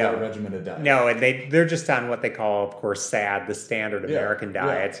follow they that don't. regimented diet. No, and they're just on what they call, of course, SAD, the standard American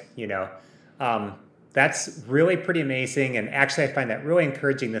diet. That's really pretty amazing. And actually, I find that really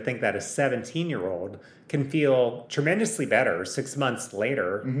encouraging to think that a 17-year-old can feel tremendously better 6 months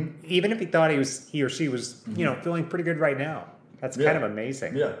later, even if he thought he or she was, feeling pretty good right now. That's kind of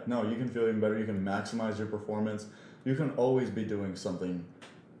amazing. Yeah, no, you can feel even better. You can maximize your performance. You can always be doing something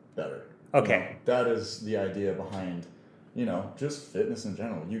better. Okay. That is the idea behind, just fitness in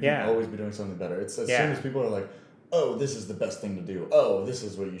general. You can always be doing something better. It's as soon as people are like, oh, this is the best thing to do. Oh, this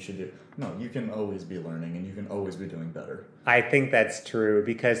is what you should do. No, you can always be learning and you can always be doing better. I think that's true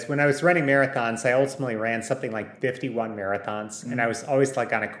because when I was running marathons, I ultimately ran something like 51 marathons. And I was always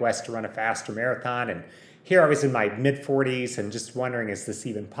like on a quest to run a faster marathon. And here I was in my mid-40s and just wondering, is this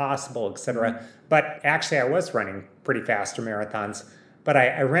even possible, et cetera. But actually, I was running pretty faster marathons. But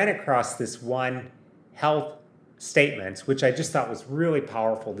I ran across this one health statement, which I just thought was really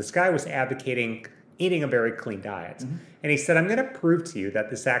powerful. This guy was advocating eating a very clean diet. And he said, I'm going to prove to you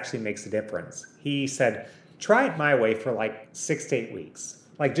that this actually makes a difference. He said, try it my way for like 6 to 8 weeks.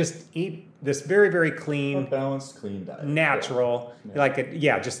 Like just eat this very, very clean, a balanced, clean diet. Natural,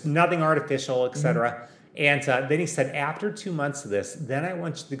 just nothing artificial, etc. And then he said, after 2 months of this, then I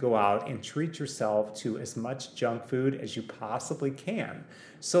want you to go out and treat yourself to as much junk food as you possibly can.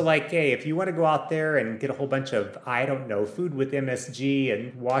 So hey, if you want to go out there and get a whole bunch of, food with MSG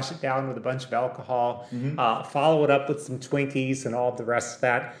and wash it down with a bunch of alcohol, follow it up with some Twinkies and all of the rest of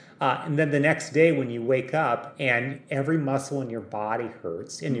that. And then the next day when you wake up and every muscle in your body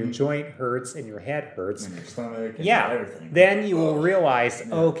hurts and your joint hurts and your head hurts. And your stomach and everything. Then you will realize,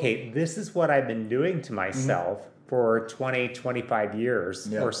 okay, this is what I've been doing to myself for 20, 25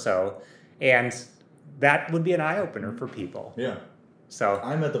 years or so. And that would be an eye-opener for people. Yeah. So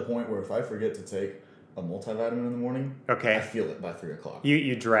I'm at the point where if I forget to take a multivitamin in the morning, I feel it by 3 o'clock.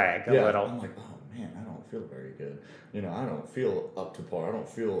 You drag a little. I'm like, oh man, I don't feel very good. I don't feel up to par. I don't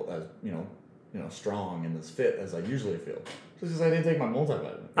feel as strong and as fit as I usually feel. Just because I didn't take my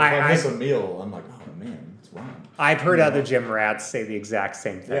multivitamin. If I miss a meal, I'm like, oh man, what's wrong? I've heard other gym rats say the exact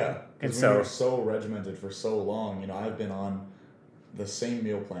same thing. Yeah, and so we're so regimented for so long. I've been on the same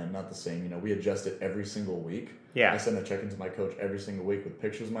meal plan, not the same. We adjust it every single week. Yeah. I send a check-in to my coach every single week with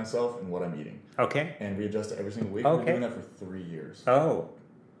pictures of myself and what I'm eating. Okay. And we adjust it every single week. Okay. We've been doing that for 3 years. Oh.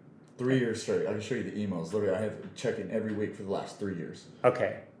 3 years straight. I can show you the emails. Literally, I have check-in every week for the last 3 years.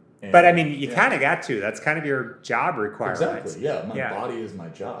 Okay. And, but I mean, you kind of got to. That's kind of your job requirement. Exactly. Yeah. My body is my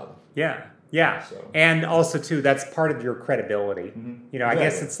job. Yeah. Yeah. So. And also, too, that's part of your credibility. I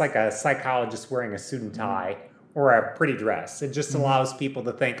guess Exactly. it's like a psychologist wearing a suit and tie or a pretty dress. It just allows people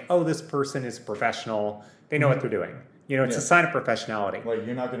to think, oh, this person is professional. They know what they're doing. It's a sign of professionality. Like,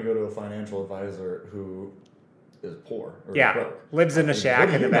 you're not going to go to a financial advisor who is poor or broke. Lives in a shack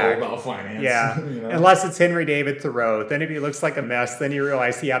in the back. What do you know about finance? Yeah, unless it's Henry David Thoreau. Then if he looks like a mess, then you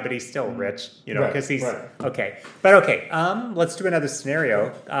realize, but he's still rich, because he's okay. But okay, let's do another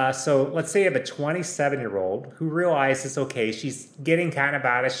scenario. So let's say you have a 27-year-old who realizes, okay, she's getting kind of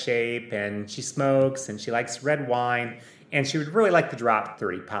out of shape and she smokes and she likes red wine and she would really like to drop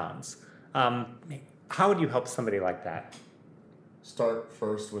 30 pounds. How would you help somebody like that? Start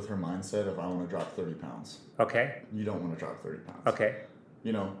first with her mindset of, I want to drop 30 pounds. Okay. You don't want to drop 30 pounds. Okay.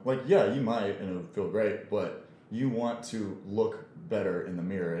 You might, and it'll feel great, but you want to look better in the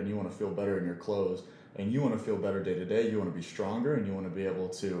mirror, and you want to feel better in your clothes, and you want to feel better day to day. You want to be stronger, and you want to be able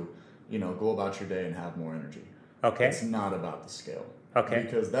to, go about your day and have more energy. Okay. It's not about the scale. Okay.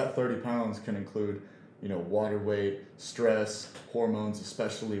 Because that 30 pounds can include, water weight, stress, hormones,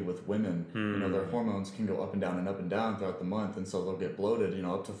 especially with women. Their hormones can go up and down throughout the month, and so they'll get bloated,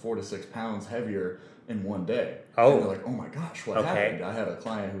 up to 4 to 6 pounds heavier in one day. Oh. And they're like, oh my gosh, what happened? I had a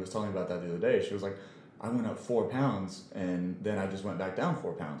client who was telling me about that the other day. She was like, I went up 4 pounds, and then I just went back down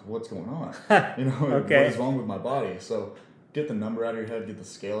 4 pounds. What's going on? Okay. What is wrong with my body? So get the number out of your head, get the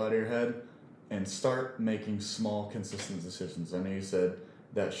scale out of your head, and start making small, consistent decisions. I know you said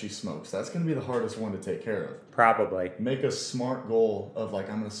that she smokes. That's going to be the hardest one to take care of. Probably. Make a smart goal of like,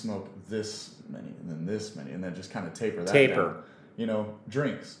 I'm going to smoke this many, and then this many, and then just kind of taper that down.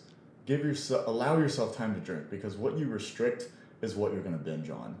 Drinks. Allow yourself time to drink, because what you restrict is what you're going to binge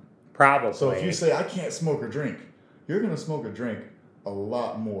on. Probably. So if you say, I can't smoke or drink, you're going to smoke or drink a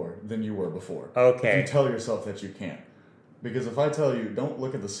lot more than you were before. Okay. If you tell yourself that you can't. Because if I tell you, don't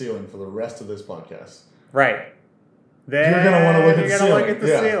look at the ceiling for the rest of this podcast. Right. Then you're going to want to look at the ceiling. Look at the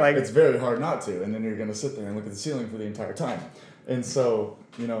ceiling. It's very hard not to. And then you're going to sit there and look at the ceiling for the entire time. And so,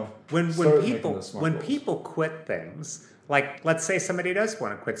 when people quit things, like let's say somebody does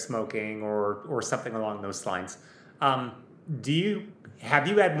want to quit smoking or something along those lines, have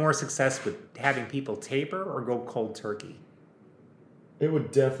you had more success with having people taper or go cold turkey? It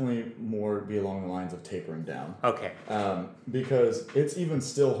would definitely more be along the lines of tapering down. Okay. Because it's even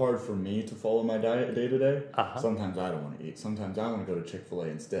still hard for me to follow my diet day to day. Sometimes I don't want to eat. Sometimes I want to go to Chick-fil-A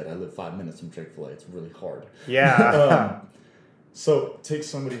instead. I live 5 minutes from Chick-fil-A. It's really hard. Yeah. So take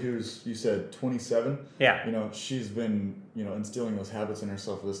somebody who's, you said 27. Yeah. She's been, instilling those habits in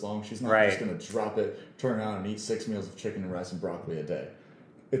herself for this long. She's not just going to drop it, turn around and eat 6 meals of chicken and rice and broccoli a day.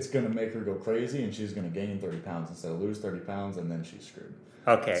 It's going to make her go crazy, and she's going to gain 30 pounds instead of lose 30 pounds, and then she's screwed.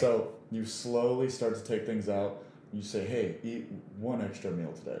 Okay. So you slowly start to take things out. You say, hey, eat 1 extra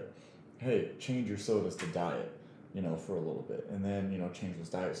meal today. Hey, change your sodas to diet, for a little bit. And then, change those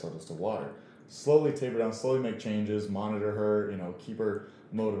diet sodas to water. Slowly taper down, slowly make changes, monitor her, keep her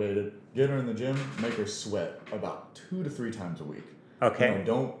motivated. Get her in the gym, make her sweat about 2 to 3 times a week. Okay.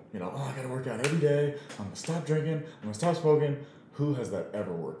 Don't, I got to work out every day. I'm going to stop drinking. I'm going to stop smoking. Who has that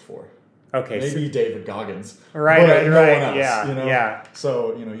ever worked for? Okay. Maybe David Goggins. Right. No one else, Yeah.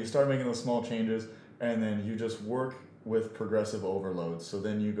 So, you start making those small changes, and then you just work with progressive overload. So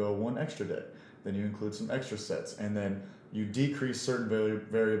then you go 1 extra day. Then you include some extra sets. And then you decrease certain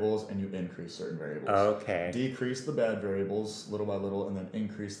variables and you increase certain variables. Okay. Decrease the bad variables little by little, and then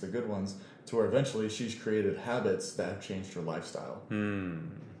increase the good ones, to where eventually she's created habits that have changed her lifestyle.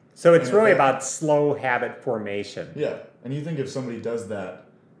 So it's really about slow habit formation. Yeah. And you think if somebody does that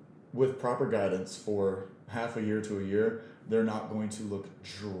with proper guidance for half a year to a year, they're not going to look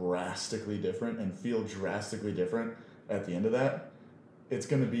drastically different and feel drastically different at the end of that. It's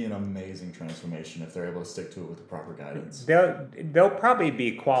going to be an amazing transformation if they're able to stick to it with the proper guidance. They'll probably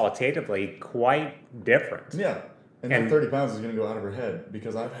be qualitatively quite different. Yeah. And that 30 pounds is going to go out of her head,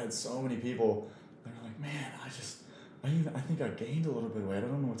 because I've had so many people that are like, man, I think I gained a little bit of weight. I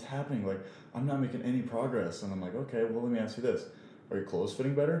don't know what's happening. Like, I'm not making any progress. And I'm like, okay, well, let me ask you this. Are your clothes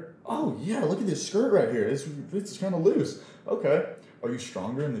fitting better? Oh, yeah, look at this skirt right here. It's kind of loose. Okay. Are you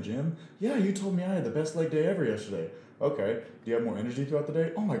stronger in the gym? Yeah, you told me I had the best leg day ever yesterday. Okay. Do you have more energy throughout the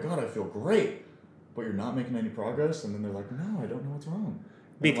day? Oh, my God, I feel great. But you're not making any progress? And then they're like, no, I don't know what's wrong.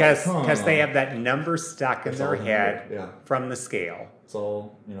 Because they have that number stuck in their head from the scale. It's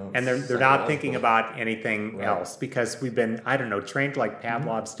all, and they're not thinking about anything else, because we've been, trained like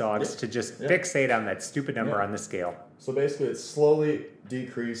Pavlov's dogs to just fixate on that stupid number on the scale. So basically, it's slowly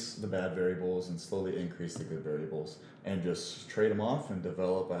decrease the bad variables and slowly increase the good variables, and just trade them off and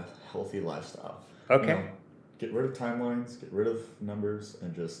develop a healthy lifestyle. Okay. Get rid of timelines, get rid of numbers,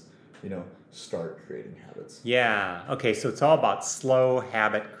 and just, start creating habits. Yeah. Okay. So it's all about slow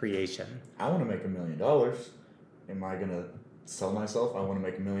habit creation. I want to make $1 million. Am I going to sell myself? I want to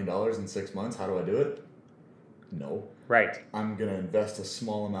make $1 million in 6 months. How do I do it? No. Right. I'm going to invest a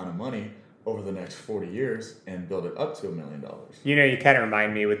small amount of money over the next 40 years and build it up to $1 million. You kind of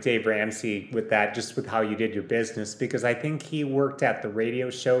remind me with Dave Ramsey with that, just with how you did your business, because I think he worked at the radio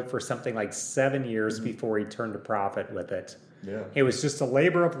show for something like 7 years before he turned a profit with it. Yeah. It was just a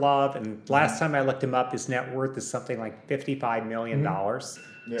labor of love, and last time I looked him up, his net worth is something like $55 million.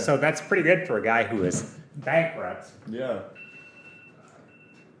 Yeah. So that's pretty good for a guy who is bankrupt. Yeah.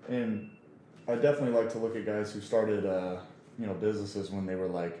 And I definitely like to look at guys who started, businesses when they were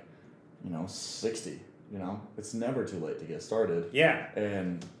like, 60. It's never too late to get started. Yeah.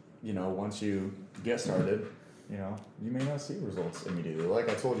 And, once you get started, you may not see results immediately. Like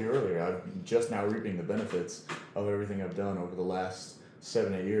I told you earlier, I'm just now reaping the benefits of everything I've done over the last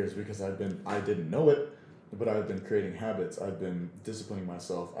 7-8 years, because I didn't know it, but I've been creating habits. I've been disciplining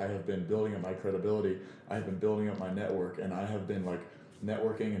myself. I have been building up my credibility. I have been building up my network, and I have been like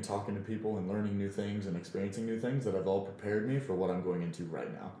networking and talking to people and learning new things and experiencing new things that have all prepared me for what I'm going into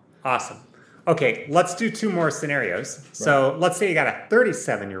right now. Awesome. Okay, let's do 2 more scenarios. So let's say you got a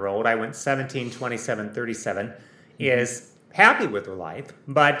 37-year-old, I went 17, 27, 37, is happy with her life,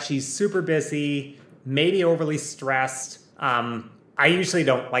 but she's super busy, maybe overly stressed. I usually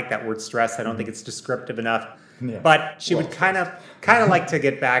don't like that word stress. I don't think it's descriptive enough. Yeah. But she would kind of like to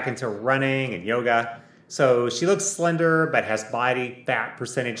get back into running and yoga. So she looks slender, but has body fat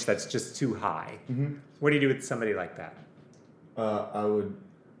percentage that's just too high. Mm-hmm. What do you do with somebody like that? I would,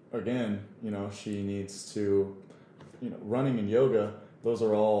 again, she needs to, running and yoga, those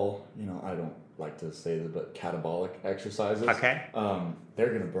are all, I don't like to say that, but catabolic exercises. Okay. They're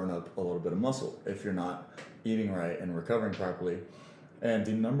going to burn up a little bit of muscle if you're not eating right and recovering properly. And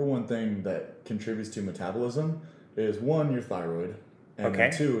the number one thing that contributes to metabolism is 1, your thyroid, and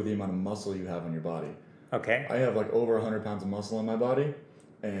then 2, the amount of muscle you have on your body. Okay. I have like over 100 pounds of muscle on my body,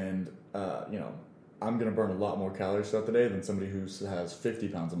 and I'm going to burn a lot more calories throughout the day than somebody who has 50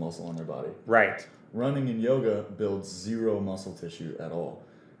 pounds of muscle on their body. Right. Running and yoga builds 0 muscle tissue at all.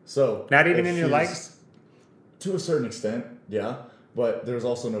 So not even in your legs? To a certain extent, yeah. But there's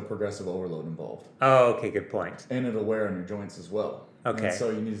also no progressive overload involved. Oh, okay, good point. And it'll wear on your joints as well. Okay. And so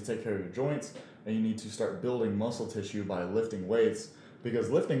you need to take care of your joints, and you need to start building muscle tissue by lifting weights,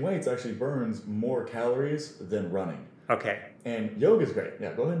 because lifting weights actually burns more calories than running. Okay. And yoga's great.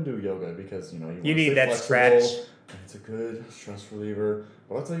 Yeah, go ahead and do yoga because, you need that stretch. It's a good stress reliever.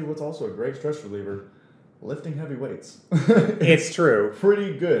 But I'll tell you what's also a great stress reliever, lifting heavy weights. It's true.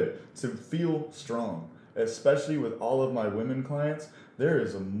 Pretty good to feel strong, especially with all of my women clients. There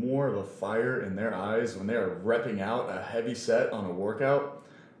is more of a fire in their eyes when they are repping out a heavy set on a workout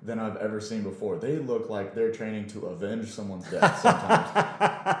than I've ever seen before. They look like they're training to avenge someone's death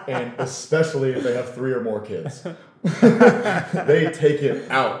sometimes. And especially if they have 3 or more kids. They take it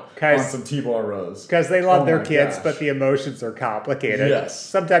out on some T-bar rows. Because they love their kids, but the emotions are complicated. Yes.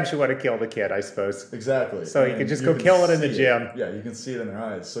 Sometimes you want to kill the kid, I suppose. Exactly. So you can just go kill it in the gym. Yeah, you can see it in their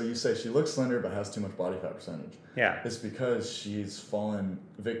eyes. So you say she looks slender but has too much body fat percentage. Yeah. It's because she's fallen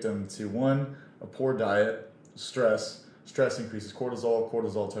victim to 1, a poor diet, stress. Stress increases cortisol.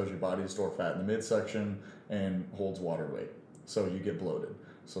 Cortisol tells your body to store fat in the midsection and holds water weight. So you get bloated.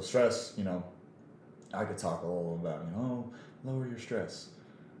 So stress, I could talk all about, lower your stress.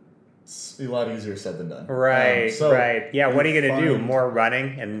 It's a lot easier said than done. Right, right. Yeah, what are you going to do? More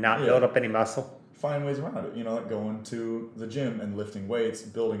running and not build up any muscle? Find ways around it. Like going to the gym and lifting weights,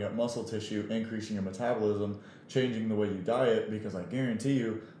 building up muscle tissue, increasing your metabolism, changing the way you diet, because I guarantee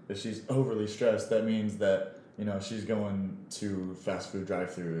you if she's overly stressed, that means that she's going to fast food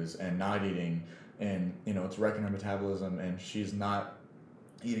drive-thrus and not eating, and it's wrecking her metabolism, and she's not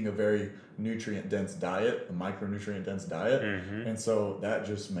eating a very nutrient-dense diet, a micronutrient-dense diet, and so that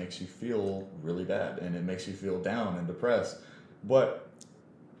just makes you feel really bad, and it makes you feel down and depressed. But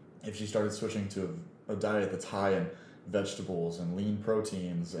if she started switching to a diet that's high in vegetables and lean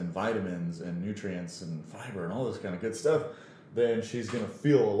proteins and vitamins and nutrients and fiber and all this kind of good stuff, then she's going to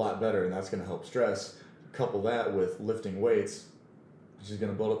feel a lot better, and that's going to help stress. Couple that with lifting weights, she's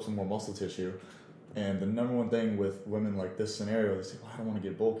going to build up some more muscle tissue. And the number one thing with women like this scenario, they say, I don't want to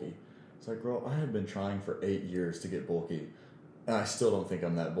get bulky. It's like, girl, I have been trying for 8 years to get bulky, and I still don't think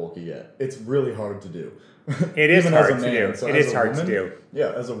I'm that bulky yet. It's really hard to do. It is hard to do. So it is hard to do.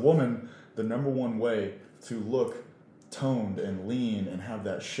 Yeah, as a woman, the number one way to look toned and lean and have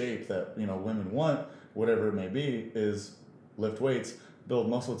that shape that women want, whatever it may be, is lift weights, build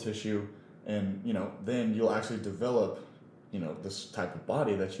muscle tissue, and then you'll actually develop this type of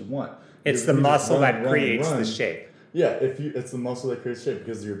body that you want. It's the muscle that creates the shape. Yeah, it's the muscle that creates shape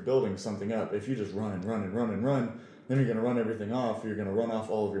because you're building something up. If you just run and run and run and run, then you're going to run everything off. You're going to run off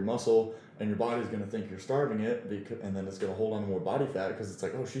all of your muscle, and your body's going to think you're starving it, and then it's going to hold on to more body fat because it's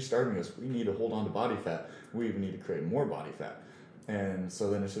like, oh, she's starving us. We need to hold on to body fat. We even need to create more body fat. And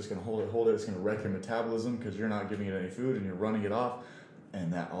so then it's just going to hold it. It's going to wreck your metabolism because you're not giving it any food and you're running it off.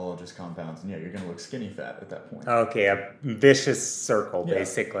 And that all just compounds. And you're going to look skinny fat at that point. Okay, a vicious circle,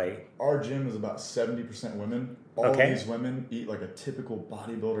 basically. Our gym is about 70% women. All of these women eat like a typical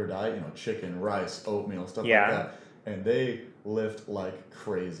bodybuilder diet, chicken, rice, oatmeal, stuff like that. And they lift like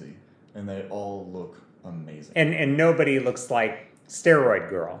crazy. And they all look amazing. And nobody looks like steroid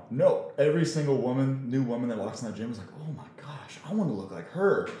girl. No, every single new woman that walks in that gym is like, oh my gosh, I want to look like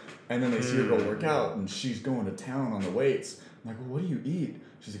her. And then they see her go work out, and she's going to town on the weights. I'm like, well, what do you eat?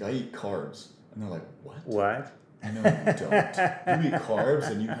 She's like, I eat carbs. And they're like, what? What? No, you don't. You eat carbs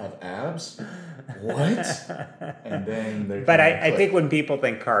and you have abs? what? And then they. But I think when people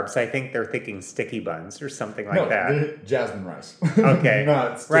think carbs, I think they're thinking sticky buns or something like that. Jasmine rice. Okay.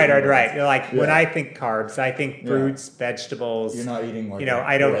 Right. Like when I think carbs, I think fruits, Yeah. vegetables. You're not eating like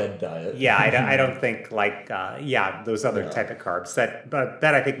I don't. bread diet. Yeah, I don't think like those other type of carbs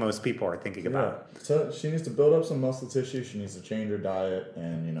that I think most people are thinking about. So she needs to build up some muscle tissue. She needs to change her diet,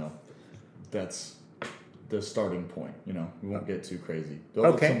 and that's the starting point. We won't get too crazy. Build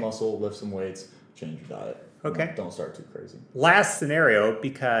up some muscle, lift some weights, change your diet. Okay. Don't start too crazy. Last scenario,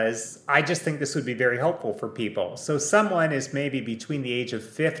 because I just think this would be very helpful for people. So someone is maybe between the age of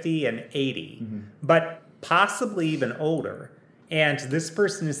 50 and 80, but possibly even older. And this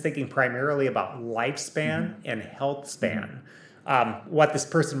person is thinking primarily about lifespan and health span. What this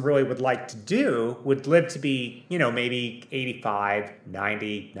person really would like to do would live to be, maybe 85,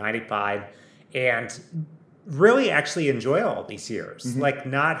 90, 95, and really actually enjoy all these years. Like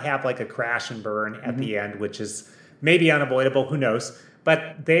not have like a crash and burn at the end, which is maybe unavoidable, who knows.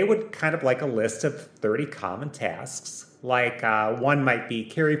 But they would kind of like a list of 30 common tasks. Like one might be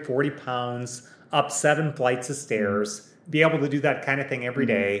carry 40 pounds up 7 flights of stairs, be able to do that kind of thing every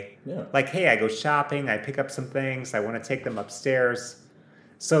day. Yeah. Like, hey, I go shopping, I pick up some things, I want to take them upstairs.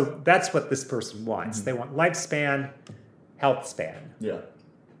 So that's what this person wants. They want lifespan, health span. Yeah.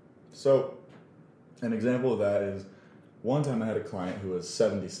 So an example of that is one time I had a client who was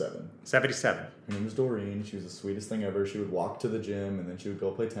 77. 77. Her name was Doreen. She was the sweetest thing ever. She would walk to the gym and then she would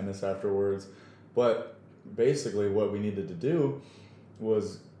go play tennis afterwards. But basically what we needed to do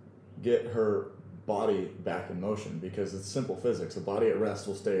was get her body back in motion, because it's simple physics. A body at rest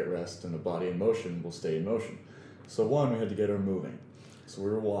will stay at rest and a body in motion will stay in motion. So one, we had to get her moving. So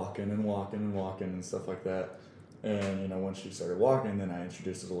we were walking and stuff like that. And once she started walking, then I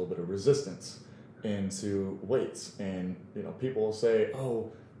introduced a little bit of resistance into weights. And people will say,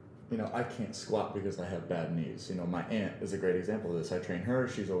 I can't squat because I have bad knees. My aunt is a great example of this. I train her.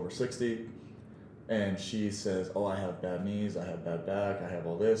 She's over 60. And she says, I have bad knees, I have bad back, I have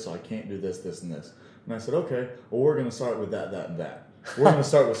all this, so I can't do this, this, and this. And I said, okay, well, we're going to start with that, and that. We're going to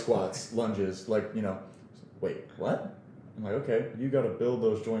start with squats, lunges, wait, what? I'm like, okay, you got to build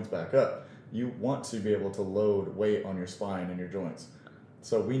those joints back up. You want to be able to load weight on your spine and your joints.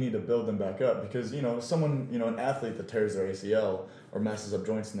 So we need to build them back up, because, someone, an athlete that tears their ACL or messes up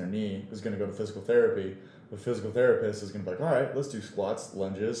joints in their knee is going to go to physical therapy. The physical therapist is going to be like, all right, let's do squats,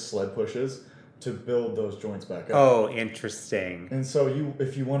 lunges, sled pushes, to build those joints back up. Oh, interesting. And so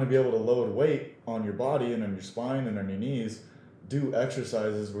if you want to be able to load weight on your body and on your spine and on your knees, do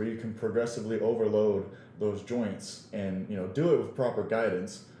exercises where you can progressively overload those joints, and do it with proper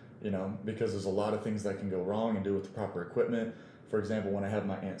guidance, because there's a lot of things that can go wrong, and do it with the proper equipment. For example, when I had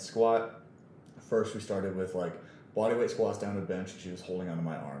my aunt squat, first we started with bodyweight squats down to the bench. She was holding onto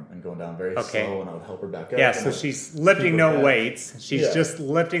my arm and going down very slow, and I would help her back up. Yeah, so she's lifting no weights. She's just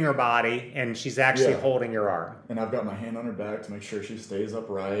lifting her body, and she's actually holding your arm. And I've got my hand on her back to make sure she stays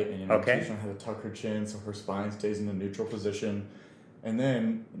upright, and teaching her how to tuck her chin so her spine stays in a neutral position. And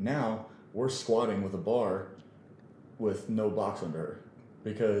then now we're squatting with a bar with no box under her,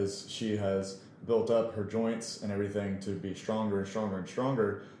 because she has built up her joints and everything to be stronger and stronger and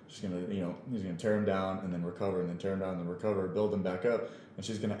stronger. She's going to, he's going to tear them down and then recover, and then tear them down and then recover, build them back up. And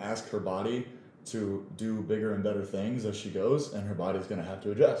she's going to ask her body to do bigger and better things as she goes, and her body's going to have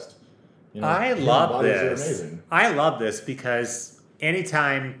to adjust. I love this. I love this, because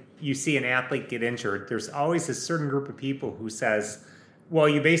anytime you see an athlete get injured, there's always a certain group of people who says, well,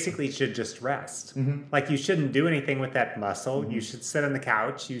 you basically should just rest. Like, you shouldn't do anything with that muscle. You should sit on the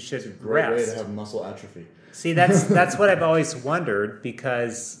couch. You should rest. It's a great way to have muscle atrophy. See, that's what I've always wondered,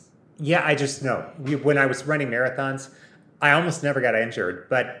 because, I just know. When I was running marathons, I almost never got injured.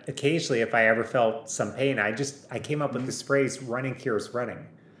 But occasionally, if I ever felt some pain, I came up with this phrase, running cures running.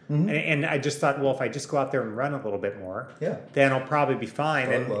 And I just thought, well, if I just go out there and run a little bit more, then I'll probably be fine.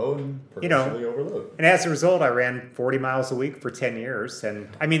 Start low and progressively overload. And as a result, I ran 40 miles a week for 10 years. And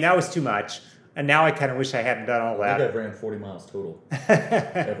I mean, that was too much. And now I kind of wish I hadn't done all that. I think I've ran 40 miles total.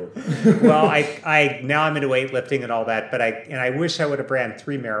 Ever. Well, now I'm into weightlifting and all that, but I wish I would have ran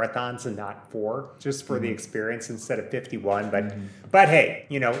 3 marathons and not 4, just for the experience instead of 51. But hey,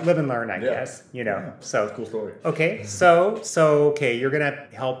 live and learn, I guess. So cool story. Okay, so you're gonna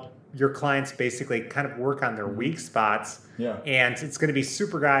help your clients basically kind of work on their weak spots. Yeah. And it's going to be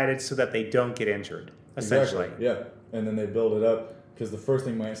super guided so that they don't get injured, essentially. Exactly. Yeah. And then they build it up. Because the first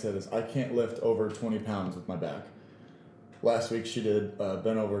thing Mike said is, I can't lift over 20 pounds with my back. Last week she did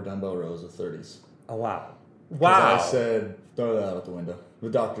bent over dumbbell rows of 30s. Oh, wow. Wow. I said, throw that out the window. The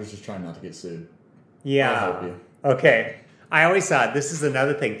doctor's just trying not to get sued. Yeah. I'll help you. Okay. I always thought this is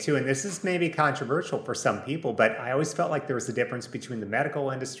another thing too, and this is maybe controversial for some people, but I always felt like there was a difference between the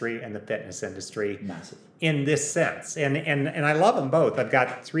medical industry and the fitness industry. Massive. In this sense. And I love them both. I've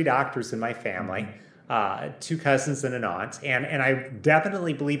got 3 doctors in my family, 2 cousins and an aunt, and I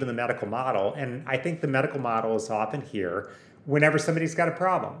definitely believe in the medical model. And I think the medical model is often here whenever somebody's got a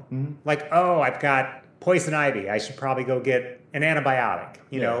problem. Like, oh, I've got poison ivy, I should probably go get an antibiotic,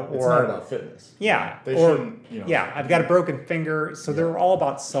 you know, it's not about fitness. Yeah. They or, shouldn't, you know. Yeah, I've got a broken finger. So they're all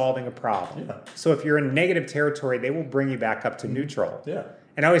about solving a problem. Yeah. So if you're in negative territory, they will bring you back up to neutral. Yeah.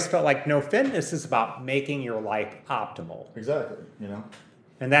 And I always felt like, no, fitness is about making your life optimal. Exactly, you know.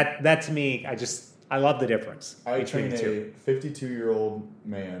 And that to me, I love the difference I between trained the two. a 52-year-old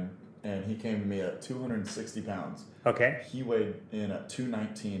man, and he came to me at 260 pounds. Okay. He weighed in at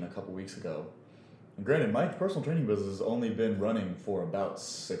 219 a couple weeks ago. And granted, my personal training business has only been running for about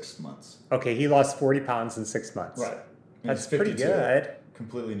 6 months. Okay, he lost 40 pounds in 6 months. Right. And That's he's pretty 52, good.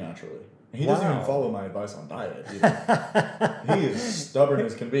 Completely naturally. And he doesn't even Wow. follow my advice on diet either. He is stubborn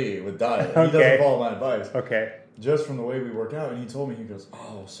as can be with diet. He Okay. doesn't follow my advice. Okay. Just from the way we work out. And he told me, he goes,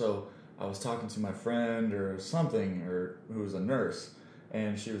 oh, so I was talking to my friend or something, or who was a nurse,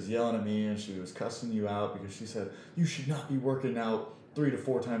 and she was yelling at me and she was cussing you out because she said, you should not be working out 3 to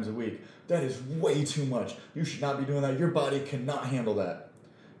 4 times a week. That is way too much. You should not be doing that. Your body cannot handle that.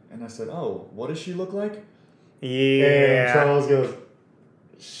 And I said, oh, what does she look like? Yeah. And Charles goes,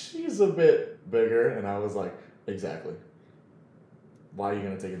 she's a bit bigger. And I was like, exactly. Why are you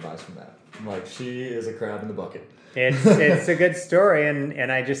going to take advice from that? I'm like, she is a crab in the bucket. It's a good story,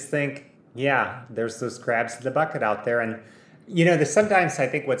 and I just think, yeah, there's those crabs in the bucket out there, and you know, sometimes I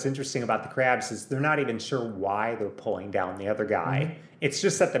think what's interesting about the crabs is they're not even sure why they're pulling down the other guy. It's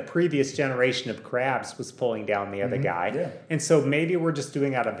just that the previous generation of crabs was pulling down the other guy, Yeah. and so maybe we're just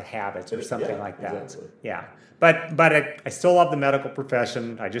doing out of habit or something like that. Exactly. Yeah. But I still love the medical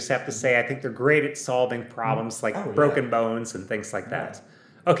profession. I just have to say, I think they're great at solving problems like broken bones and things like that.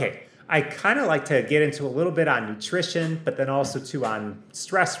 Okay. I kind of like to get into a little bit on nutrition, but then also too on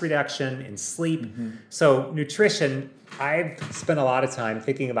stress reduction and sleep. So nutrition, I've spent a lot of time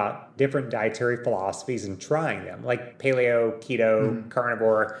thinking about different dietary philosophies and trying them, like paleo, keto,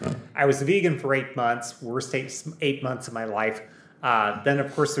 carnivore. I was vegan for 8 months, worst 8 months of my life. Then,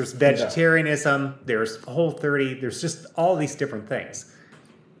 of course, there's vegetarianism, there's Whole30, there's just all these different things.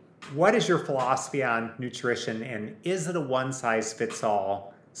 What is your philosophy on nutrition, and is it a one-size-fits-all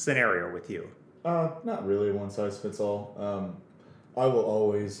scenario with you? Not really one size fits all. I will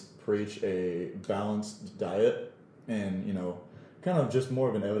always preach a balanced diet and, you know, kind of just more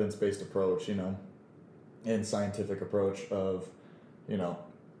of an evidence-based approach, you know, and scientific approach of, you know,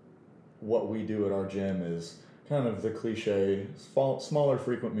 what we do at our gym is kind of the cliche, smaller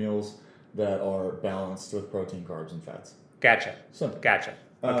frequent meals that are balanced with protein, carbs, and fats. Gotcha. Simple. Gotcha.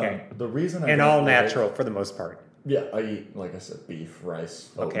 Okay. The reason And all natural for the most part. Yeah, I eat, like I said, beef, rice,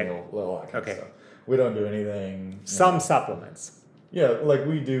 oatmeal, all that kind of stuff. We don't do anything. Some supplements. Yeah, like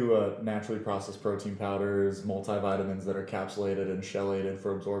we do naturally processed protein powders, multivitamins that are capsulated and chellated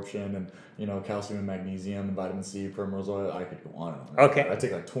for absorption, and, you know, calcium and magnesium and vitamin C, primrose oil. I could go on and on. Okay. I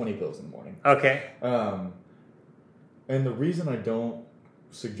take like 20 pills in the morning. Okay. And the reason I don't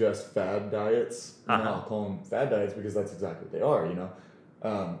suggest fad diets, you know, I'll call them fad diets because that's exactly what they are, you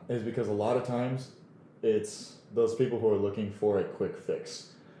know, is because a lot of times it's those people who are looking for a quick fix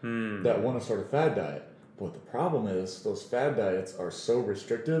that want to start a fad diet. But the problem is those fad diets are so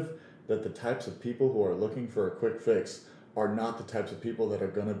restrictive that the types of people who are looking for a quick fix are not the types of people that are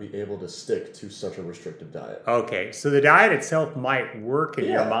going to be able to stick to such a restrictive diet. Okay, so the diet itself might work in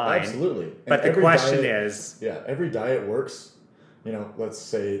your mind. Absolutely. But the question is... Yeah, every diet works. You know, let's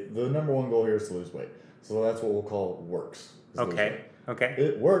say the number one goal here is to lose weight. So that's what we'll call works. Okay.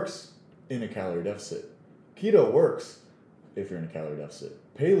 It works in a calorie deficit. Keto works if you're in a calorie deficit.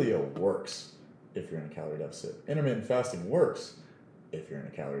 Paleo works if you're in a calorie deficit. Intermittent fasting works if you're in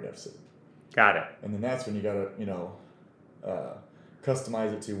a calorie deficit. Got it. And then that's when you got to, you know,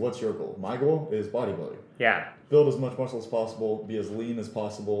 customize it to what's your goal. My goal is bodybuilding. Yeah. Build as much muscle as possible, be as lean as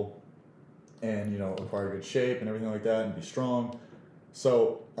possible, and, you know, acquire good shape and everything like that, and be strong.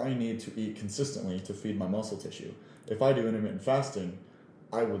 So I need to eat consistently to feed my muscle tissue. If I do intermittent fasting,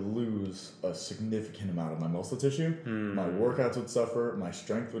 I would lose a significant amount of my muscle tissue. My workouts would suffer. My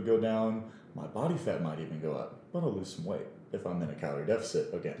strength would go down. My body fat might even go up. But I'll lose some weight if I'm in a calorie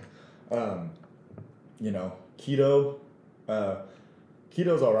deficit again. You know, keto.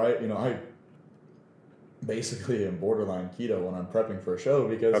 Keto's all right. You know, I basically am borderline keto when I'm prepping for a show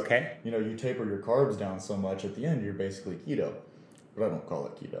because, you know, you taper your carbs down so much at the end, you're basically keto. But I don't call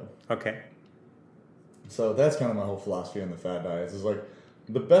it keto. Okay. So that's kind of my whole philosophy on the fad diets. Is like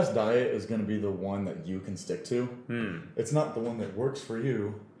the best diet is going to be the one that you can stick to. It's not the one that works for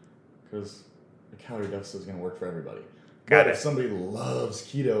you, because a calorie deficit is going to work for everybody. But if somebody loves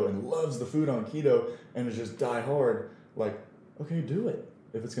keto and loves the food on keto and is just die hard, like, okay, do it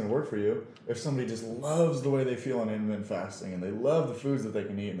if it's going to work for you. If somebody just loves the way they feel on intermittent fasting and they love the foods that they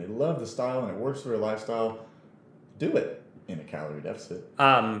can eat and they love the style and it works for their lifestyle, do it in a calorie deficit.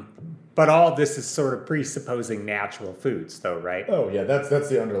 But all this is sort of presupposing natural foods, though, right? Oh yeah, that's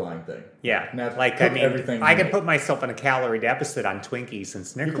the underlying thing. Yeah, Everything I could put myself in a calorie deficit on Twinkies and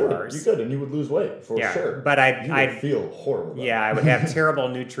Snicker bars. You could, and you would lose weight for sure. But I'd feel horrible. Yeah, I would have terrible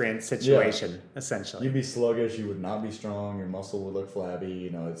nutrient situation essentially. You'd be sluggish. You would not be strong. Your muscle would look flabby. You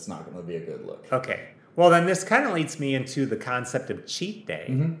know, it's not going to be a good look. Okay. Well, then this kind of leads me into the concept of cheat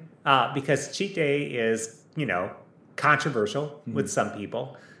day, because cheat day is, controversial with some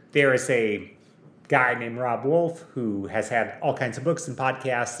people. There is a guy named Rob Wolf who has had all kinds of books and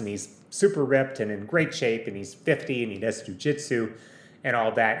podcasts, and he's super ripped and in great shape, and he's 50 and he does jujitsu and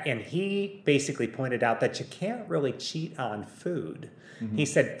all that. And he basically pointed out that you can't really cheat on food. He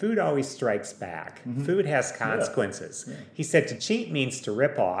said food always strikes back. Food has consequences. Yeah. He said to cheat means to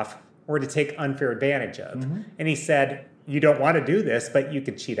rip off or to take unfair advantage of. And he said you don't want to do this, but you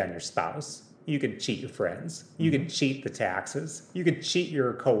could cheat on your spouse. You could cheat your friends. You could cheat the taxes. You could cheat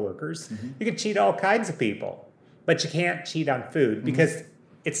your coworkers. You could cheat all kinds of people. But you can't cheat on food because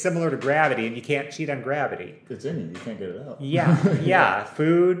it's similar to gravity, and you can't cheat on gravity. It's in you. You can't get it out. Yeah.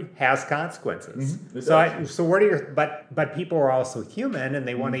 Food has consequences. So what are your? But people are also human, and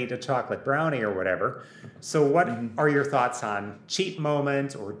they want to eat a chocolate brownie or whatever. So what are your thoughts on cheat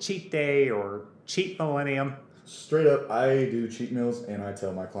moment or cheat day or cheat millennium? Straight up, I do cheat meals, and I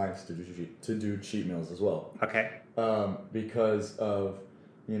tell my clients to do cheat meals as well. Okay. Because of,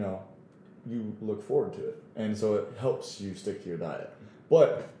 you look forward to it, and so it helps you stick to your diet.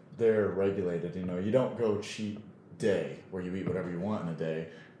 But they're regulated. You don't go cheat day where you eat whatever you want in a day,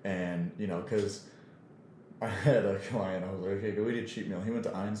 and because I had a client, I was like, okay, go eat a cheat meal. He went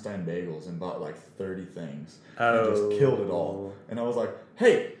to Einstein Bagels and bought like 30 things and just killed it all. And I was like,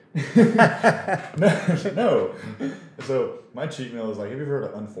 hey. No. So my cheat meal is like, have you ever heard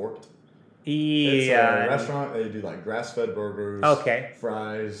of Unforked? Yeah. It's a restaurant. They do like grass-fed burgers,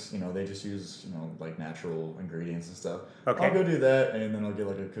 fries. They just use like natural ingredients and stuff. Okay. I'll go do that, and then I'll get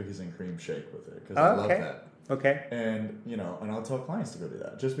like a cookies and cream shake with it because I love that. Okay. And and I'll tell clients to go do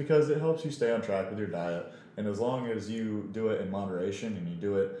that just because it helps you stay on track with your diet, and as long as you do it in moderation and you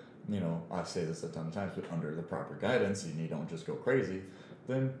do it, I say this a ton of times, but under the proper guidance, and you don't just go crazy,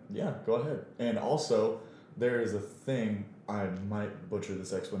 then yeah, go ahead. And also, there is a thing, I might butcher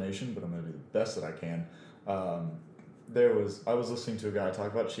this explanation, but I'm going to do the best that I can. I was listening to a guy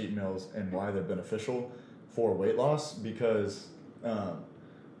talk about cheat meals and why they're beneficial for weight loss, because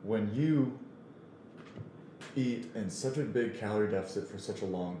when you eat in such a big calorie deficit for such a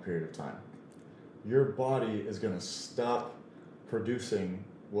long period of time, your body is going to stop producing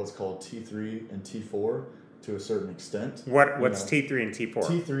what's called T3 and T4 to a certain extent. What's T3 and T4?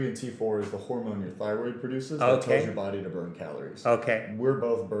 T3 and T4 is the hormone your thyroid produces that tells your body to burn calories. Okay. We're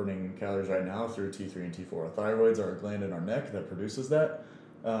both burning calories right now through T3 and T4. Our thyroids are a gland in our neck that produces that.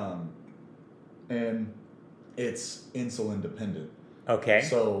 And it's insulin dependent. Okay.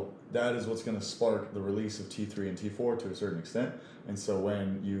 So that is what's going to spark the release of T3 and T4 to a certain extent. And so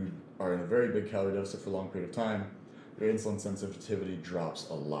when you are in a very big calorie deficit for a long period of time, your insulin sensitivity drops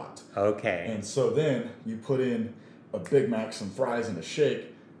a lot. Okay. And so then you put in a Big Mac, some fries, and a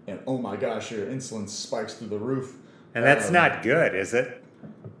shake, and oh my gosh, your insulin spikes through the roof. And that's not good, is it?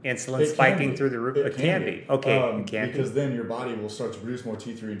 Insulin spiking through the roof? It can be. Okay, it can be. Because then your body will start to produce more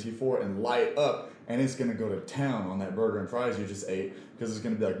T3 and T4 and light up, and it's going to go to town on that burger and fries you just ate, because it's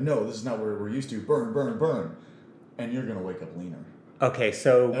going to be like, no, this is not what we're used to. Burn, burn, burn. And you're going to wake up leaner. Okay,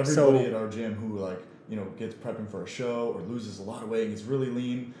 so... Everybody at our gym who, gets prepping for a show or loses a lot of weight and gets really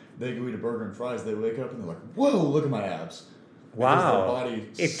lean, they go eat a burger and fries, they wake up and they're like, whoa, look at my abs. Wow.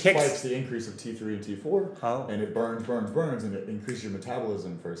 Because their body spikes the increase of T3 and T4, and it burns, and it increases your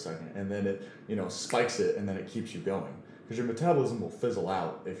metabolism for a second, and then it, spikes it, and then it keeps you going. Because your metabolism will fizzle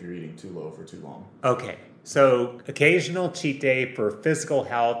out if you're eating too low for too long. Okay. So occasional cheat day for physical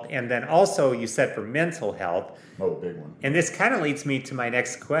health, and then also you said for mental health. Oh, big one. And this kind of leads me to my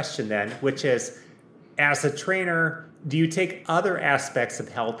next question then, which is, as a trainer, do you take other aspects of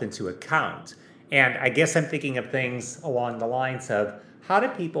health into account? And I guess I'm thinking of things along the lines of, how do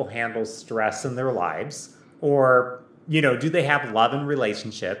people handle stress in their lives? Or, do they have love and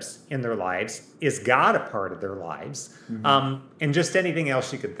relationships in their lives? Is God a part of their lives? And just anything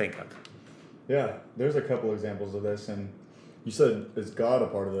else you could think of. Yeah, there's a couple examples of this, and you said, is God a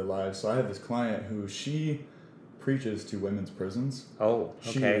part of their lives? So I have this client who she preaches to women's prisons. Oh,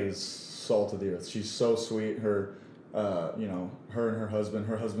 She okay. is salt of the earth. She's so sweet. Her, her and her husband.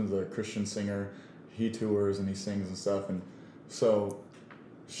 Her husband's a Christian singer. He tours and he sings and stuff, and so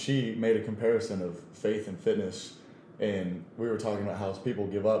she made a comparison of faith and fitness, and we were talking about how people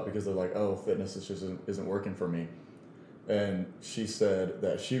give up because they're like, oh, fitness is just isn't working for me. And she said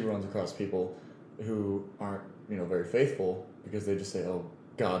that she runs across people who aren't, very faithful because they just say, oh,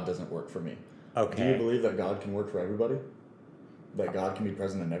 God doesn't work for me. Okay. Do you believe that God can work for everybody? That God can be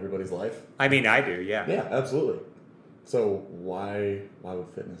present in everybody's life? I mean, I do, yeah. Yeah, absolutely. So why would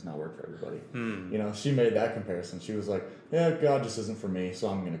fitness not work for everybody? She made that comparison. She was like, yeah, God just isn't for me, so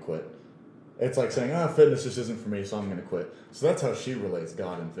I'm going to quit. It's like saying, fitness just isn't for me, so I'm going to quit. So that's how she relates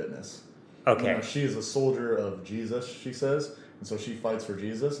God and fitness. Okay. She is a soldier of Jesus, she says, and so she fights for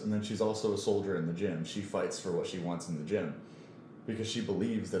Jesus, and then she's also a soldier in the gym. She fights for what she wants in the gym because she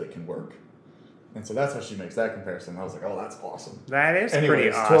believes that it can work. And so that's how she makes that comparison. I was like, oh, that's awesome. That is Anyways, pretty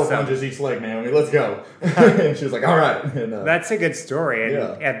 12 awesome. lunges each leg, Naomi. Let's go. And she was like, all right. And, That's a good story.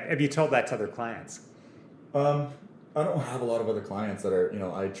 And Yeah. have you told that to other clients? I don't have a lot of other clients that are,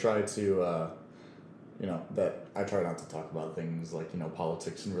 I try to, that I try not to talk about things like,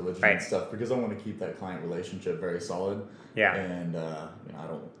 politics and religion Right. and stuff because I want to keep that client relationship very solid. Yeah. And, I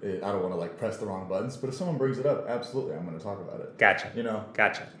don't want to like press the wrong buttons, but if someone brings it up, absolutely, I'm going to talk about it. Gotcha.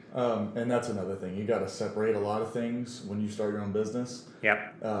 Gotcha. And that's another thing. You got to separate a lot of things when you start your own business.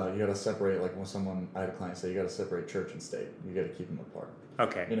 Yep. You got to separate, like I had a client say, you got to separate church and state. You got to keep them apart.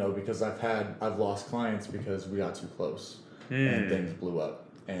 Okay. Because I've lost clients because we got too close and things blew up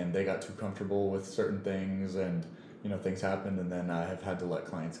and they got too comfortable with certain things and, things happened and then I have had to let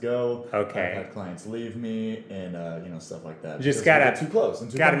clients go. Okay. I've had clients leave me and, stuff like that. You just because we gotta get too close and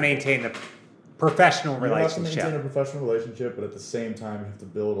too gotta comfortable. maintain the professional You have to maintain a relationship. professional relationship, but at the same time, you have to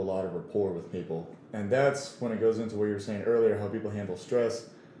build a lot of rapport with people. And that's when it goes into what you were saying earlier, how people handle stress.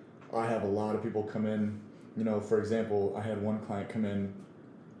 I have a lot of people come in, for example, I had one client come in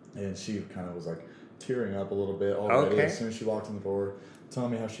and she kind of was like tearing up a little bit already Okay. as soon as she walked in the door,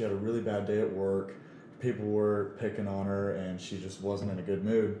 telling me how she had a really bad day at work. People were picking on her and she just wasn't in a good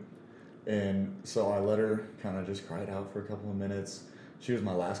mood. And so I let her kind of just cry it out for a couple of minutes. She was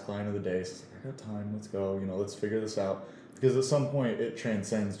my last client of the day, so I was like, I got time, let's go, let's figure this out. Because at some point, it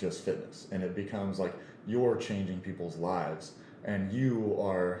transcends just fitness, and it becomes like you're changing people's lives, and you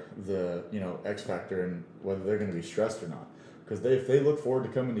are the, X factor in whether they're going to be stressed or not. Because if they look forward to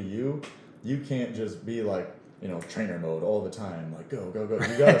coming to you, you can't just be like, trainer mode all the time, like go, go, go.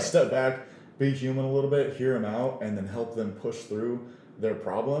 You got to step back, be human a little bit, hear them out, and then help them push through their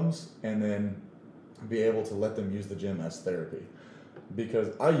problems, and then be able to let them use the gym as therapy. Because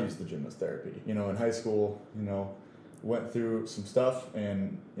I used the gym as therapy. In high school, went through some stuff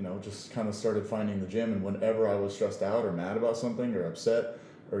and, just kind of started finding the gym. And whenever I was stressed out or mad about something or upset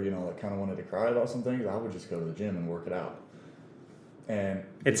or, like kind of wanted to cry about some things, I would just go to the gym and work it out. And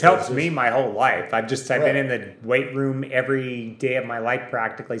It's helped me my whole life. I've been in the weight room every day of my life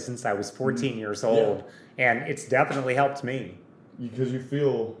practically since I was 14 years old. And it's definitely helped me. Because you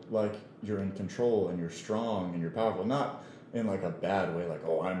feel like you're in control and you're strong and you're powerful. Not in like a bad way, like,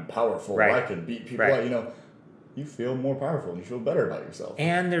 oh, I'm powerful, Right. I can beat people up, you feel more powerful and you feel better about yourself.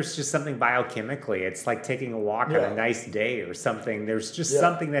 And there's just something biochemically. It's like taking a walk on a nice day or something. There's just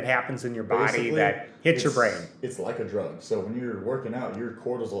something that happens in your body Basically, that hits your brain. It's like a drug. So when you're working out, your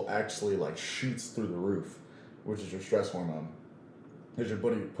cortisol actually like shoots through the roof, which is your stress hormone. Because you're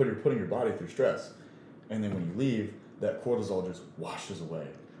putting your body through stress. And then when you leave, that cortisol just washes away.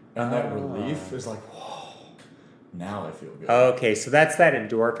 And that relief is like, whoa. Now I feel good. Okay, so that's that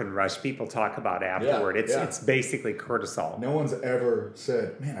endorphin rush people talk about afterward. Yeah. It's basically cortisol. No one's ever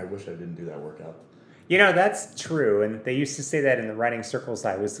said, man, I wish I didn't do that workout. That's true. And they used to say that in the running circles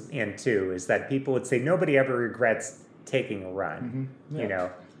I was in too, is that people would say nobody ever regrets taking a run,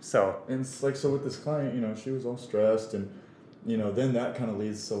 so. And it's like, so with this client, she was all stressed and, then that kind of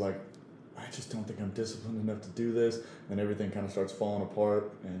leads to like, I just don't think I'm disciplined enough to do this. And everything kind of starts falling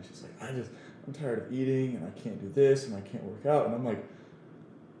apart. And she's like, I'm tired of eating and I can't do this and I can't work out. And I'm like,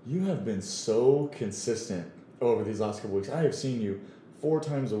 you have been so consistent over these last couple weeks. I have seen you 4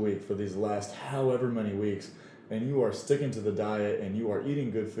 times a week for these last however many weeks. And you are sticking to the diet and you are eating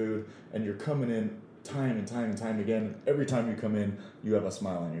good food and you're coming in time and time and time again. Every time you come in, you have a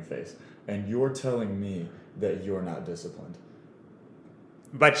smile on your face. And you're telling me that you're not disciplined.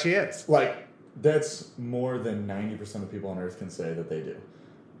 But she is. Like, that's more than 90% of people on earth can say that they do.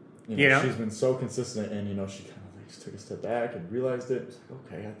 She's been so consistent, and she kind of like just took a step back and realized it. It's like,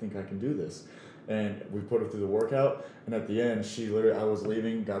 okay, I think I can do this. And we put her through the workout. And at the end, I was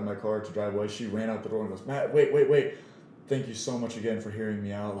leaving, got in my car to drive away. She ran out the door and goes, Matt, wait. Thank you so much again for hearing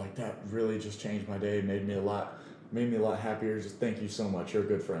me out. Like, that really just changed my day, made me a lot happier. Just thank you so much. You're a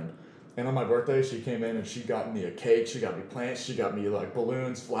good friend. And on my birthday, she came in and she got me a cake. She got me plants. She got me like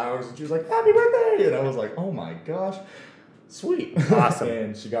balloons, flowers. And she was like, happy birthday. And I was like, oh my gosh, sweet. Awesome.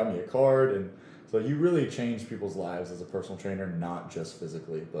 And she got me a card. And so you really change people's lives as a personal trainer, not just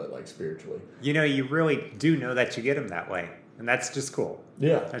physically, but like spiritually. You know, you really do know that you get them that way. And that's just cool.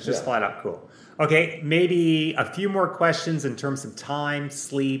 Yeah. That's just flat out cool. Okay, maybe a few more questions in terms of time,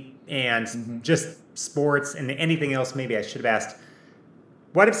 sleep, and just sports and anything else maybe I should have asked.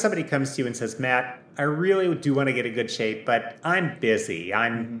 What if somebody comes to you and says, Matt, I really do want to get in good shape, but I'm busy. I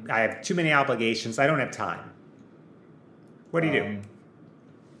have too many obligations. I don't have time. What do you do?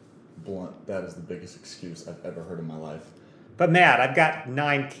 Blunt, that is the biggest excuse I've ever heard in my life. But Matt, I've got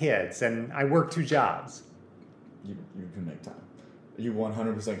 9 kids and I work 2 jobs. You can make time. You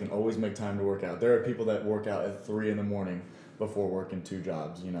 100% can always make time to work out. There are people that work out at 3 a.m. before working 2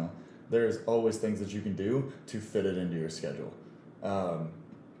 jobs. You know, there's always things that you can do to fit it into your schedule.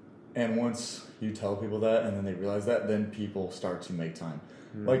 And once you tell people that and then they realize that, then people start to make time.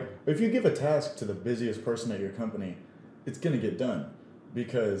 Like, if you give a task to the busiest person at your company, it's going to get done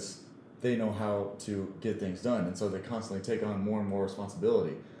because they know how to get things done. And so they constantly take on more and more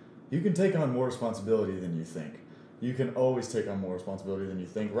responsibility. You can take on more responsibility than you think. You can always take on more responsibility than you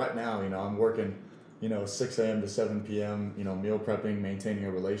think. Right now, you know, I'm working, 6 a.m. to 7 p.m., meal prepping, maintaining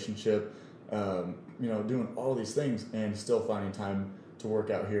a relationship, doing all these things and still finding time to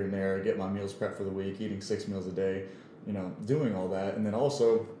work out here and there, get my meals prepped for the week, eating 6 meals a day, doing all that. And then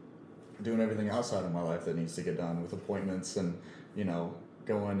also doing everything outside of my life that needs to get done with appointments and,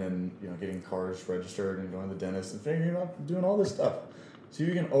 going and, getting cars registered and going to the dentist and figuring out, doing all this stuff. So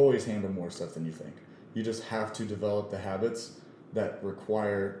you can always handle more stuff than you think. You just have to develop the habits that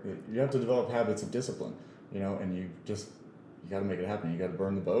you have to develop habits of discipline, and you got to make it happen. You got to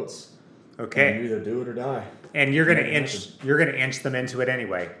burn the boats. Okay. And you either do it or die. And you're going to inch them into it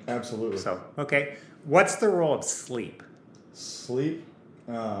anyway. Absolutely. So, okay. What's the role of sleep? Sleep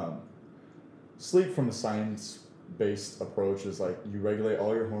from a science-based approach is like you regulate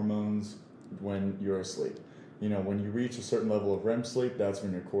all your hormones when you're asleep. When you reach a certain level of REM sleep, that's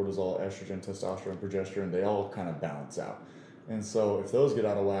when your cortisol, estrogen, testosterone, progesterone, they all kind of balance out. And so if those get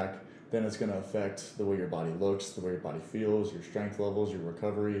out of whack, then it's going to affect the way your body looks, the way your body feels, your strength levels, your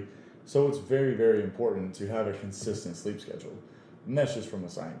recovery. So it's very, very important to have a consistent sleep schedule. And that's just from a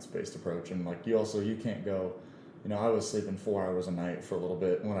science-based approach. And like you can't go, I was sleeping 4 hours a night for a little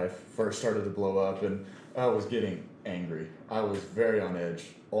bit when I first started to blow up, and I was getting angry. I was very on edge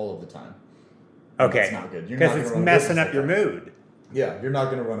all of the time. Okay. It's not good. Because it's messing up your mood. Yeah, you're not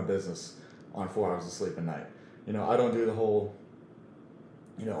going to run a business on 4 hours of sleep a night. I don't do the whole,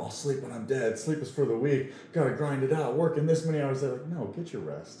 I'll sleep when I'm dead. Sleep is for the weak. Got to grind it out. Working this many hours. They're like, no, get your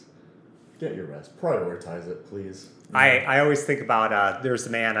rest. Get your rest. Prioritize it, please. I always think about, there's a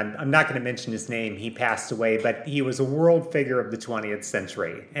man, I'm not going to mention his name. He passed away, but he was a world figure of the 20th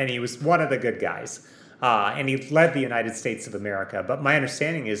century. And he was one of the good guys. And he led the United States of America. But my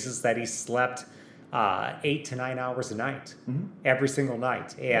understanding is that he slept 8 to 9 hours a night, every single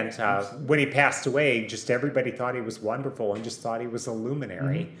night. And when he passed away, just everybody thought he was wonderful and just thought he was a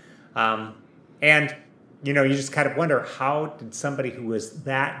luminary. And, you just kind of wonder, how did somebody who was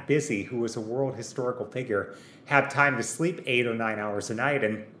that busy, who was a world historical figure, have time to sleep 8 or 9 hours a night?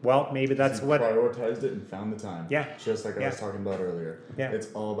 And, well, maybe that's he what... prioritized it and found the time. Yeah. Just like I was talking about earlier. Yeah.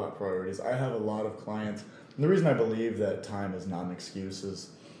 It's all about priorities. I have a lot of clients. And the reason I believe that time is not an excuse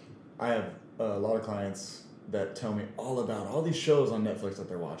is I have a lot of clients that tell me all about all these shows on Netflix that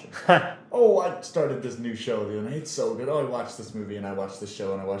they're watching. Oh, I started this new show the other night. It's so good. Oh, I watched this movie and I watched this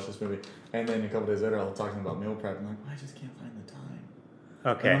show and I watched this movie. And then a couple days later, I'll talk to them about meal prep. I'm like, I just can't find the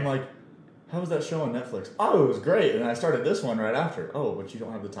time. Okay. And I'm like, how was that show on Netflix? Oh, it was great. And I started this one right after. Oh, but you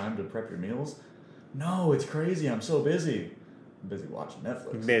don't have the time to prep your meals? No, it's crazy. I'm so busy. I'm busy watching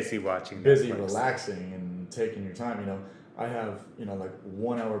Netflix. Busy relaxing and taking your time. I have, like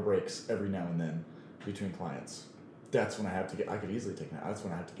 1 hour breaks every now and then between clients. That's when I could easily take that. That's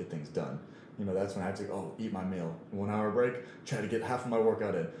when I have to get things done. That's when I have to eat my meal. 1 hour break, try to get half of my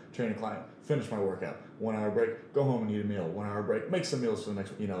workout in. Train a client, finish my workout. 1 hour break, go home and eat a meal. 1 hour break, make some meals for the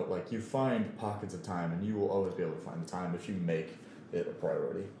next, you find pockets of time, and you will always be able to find the time if you make it a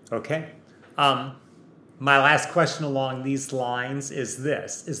priority. Okay. My last question along these lines is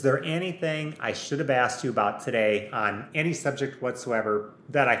this. Is there anything I should have asked you about today on any subject whatsoever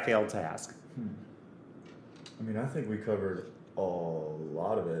that I failed to ask? I mean, I think we covered a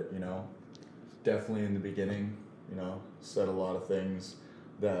lot of it, Definitely in the beginning, said a lot of things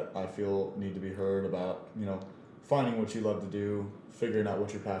that I feel need to be heard about, finding what you love to do, figuring out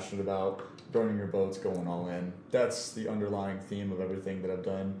what you're passionate about, burning your boats, going all in. That's the underlying theme of everything that I've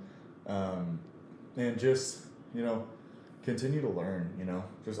done. And just, continue to learn,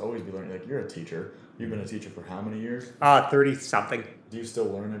 just always be learning. Like, you're a teacher. You've been a teacher for how many years? 30-something. Do you still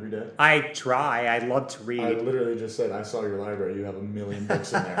learn every day? I try. I love to read. I literally just said, I saw your library. You have 1 million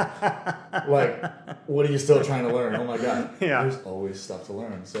books in there. Like, what are you still trying to learn? Oh, my God. Yeah. There's always stuff to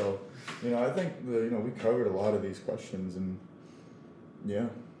learn. So, I think, we covered a lot of these questions. And, yeah.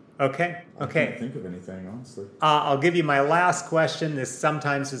 Okay. I can't think of anything, honestly. I'll give you my last question. This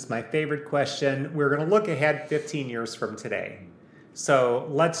sometimes is my favorite question. We're going to look ahead 15 years from today. So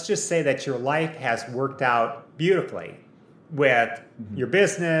let's just say that your life has worked out beautifully with your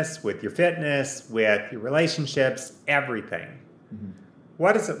business, with your fitness, with your relationships, everything. Mm-hmm.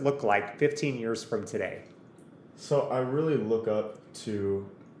 What does it look like 15 years from today? So I really look up to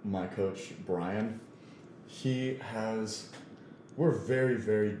my coach, Brian. We're very,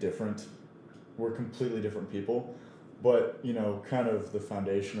 very different. We're completely different people. But, kind of the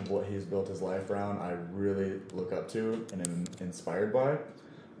foundation of what he's built his life around, I really look up to and am inspired by.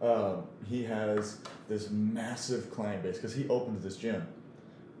 He has this massive client base because he opened this gym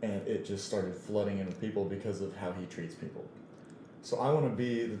and it just started flooding in with people because of how he treats people. So I want to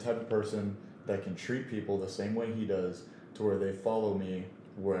be the type of person that can treat people the same way he does, to where they follow me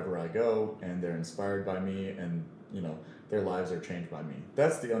wherever I go and they're inspired by me and, their lives are changed by me.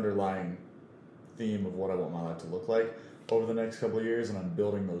 That's the underlying theme of what I want my life to look like over the next couple of years, and I'm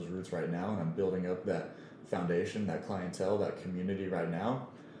building those roots right now, and I'm building up that foundation, that clientele, that community right now.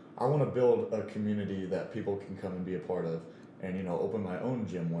 I want to build a community that people can come and be a part of, and open my own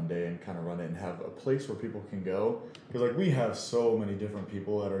gym one day and kind of run it and have a place where people can go, because we have so many different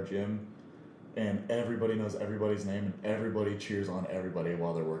people at our gym, and everybody knows everybody's name and everybody cheers on everybody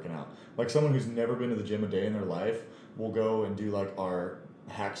while they're working out. Like, someone who's never been to the gym a day in their life will go and do our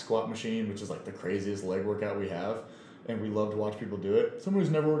hack squat machine, which is the craziest leg workout we have, and we love to watch people do it. Someone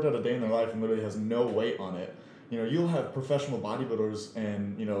who's never worked out a day in their life and literally has no weight on it. You'll have professional bodybuilders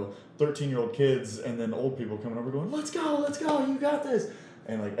and 13-year-old kids and then old people coming over going, let's go, you got this,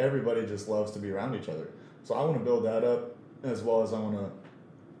 and everybody just loves to be around each other. So I want to build that up, as well as I want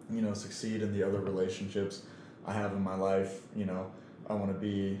to succeed in the other relationships I have in my life. I want to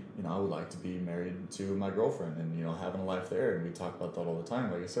be, I would like to be married to my girlfriend and, having a life there. And we talk about that all the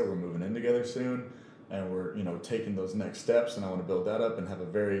time. Like I said, we're moving in together soon and we're, taking those next steps, and I want to build that up and have a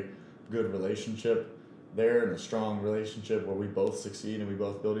very good relationship there, and a strong relationship where we both succeed and we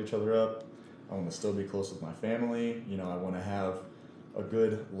both build each other up. I want to still be close with my family. I want to have a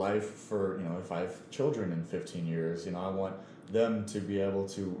good life for, if I have children in 15 years, I want them to be able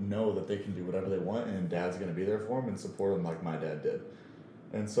to know that they can do whatever they want and dad's going to be there for them and support them like my dad did.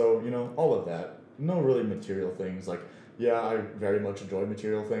 And so, all of that. No really material things. I very much enjoy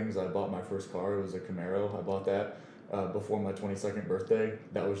material things. I bought my first car. It was a Camaro. I bought that before my 22nd birthday.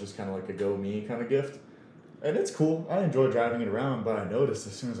 That was just kind of a go me kind of gift. And it's cool. I enjoy driving it around, but I noticed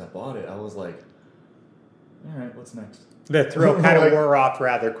as soon as I bought it, I was like, all right, what's next? The thrill kind of wore off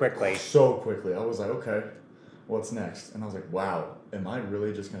rather quickly. So quickly. I was like, okay, what's next? And I was like, wow, am I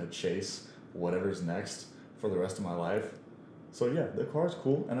really just going to chase whatever's next for the rest of my life? So yeah, the car's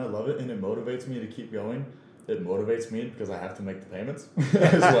cool and I love it, and it motivates me to keep going. It motivates me because I have to make the payments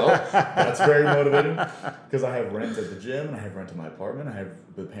as well. That's very motivating because I have rent at the gym and I have rent in my apartment. I have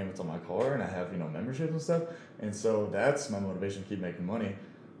the payments on my car and I have, memberships and stuff. And so that's my motivation to keep making money.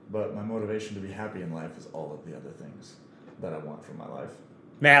 But my motivation to be happy in life is all of the other things that I want from my life.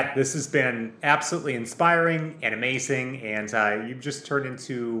 Matt, this has been absolutely inspiring and amazing, and you've just turned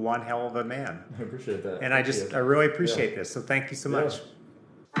into one hell of a man. I appreciate that. And I really appreciate this, so thank you so much.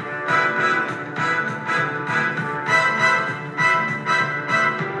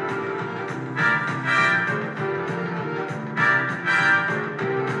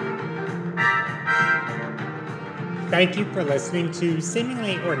 Thank you for listening to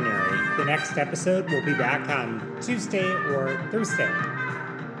Seemingly Ordinary. The next episode will be back on Tuesday or Thursday.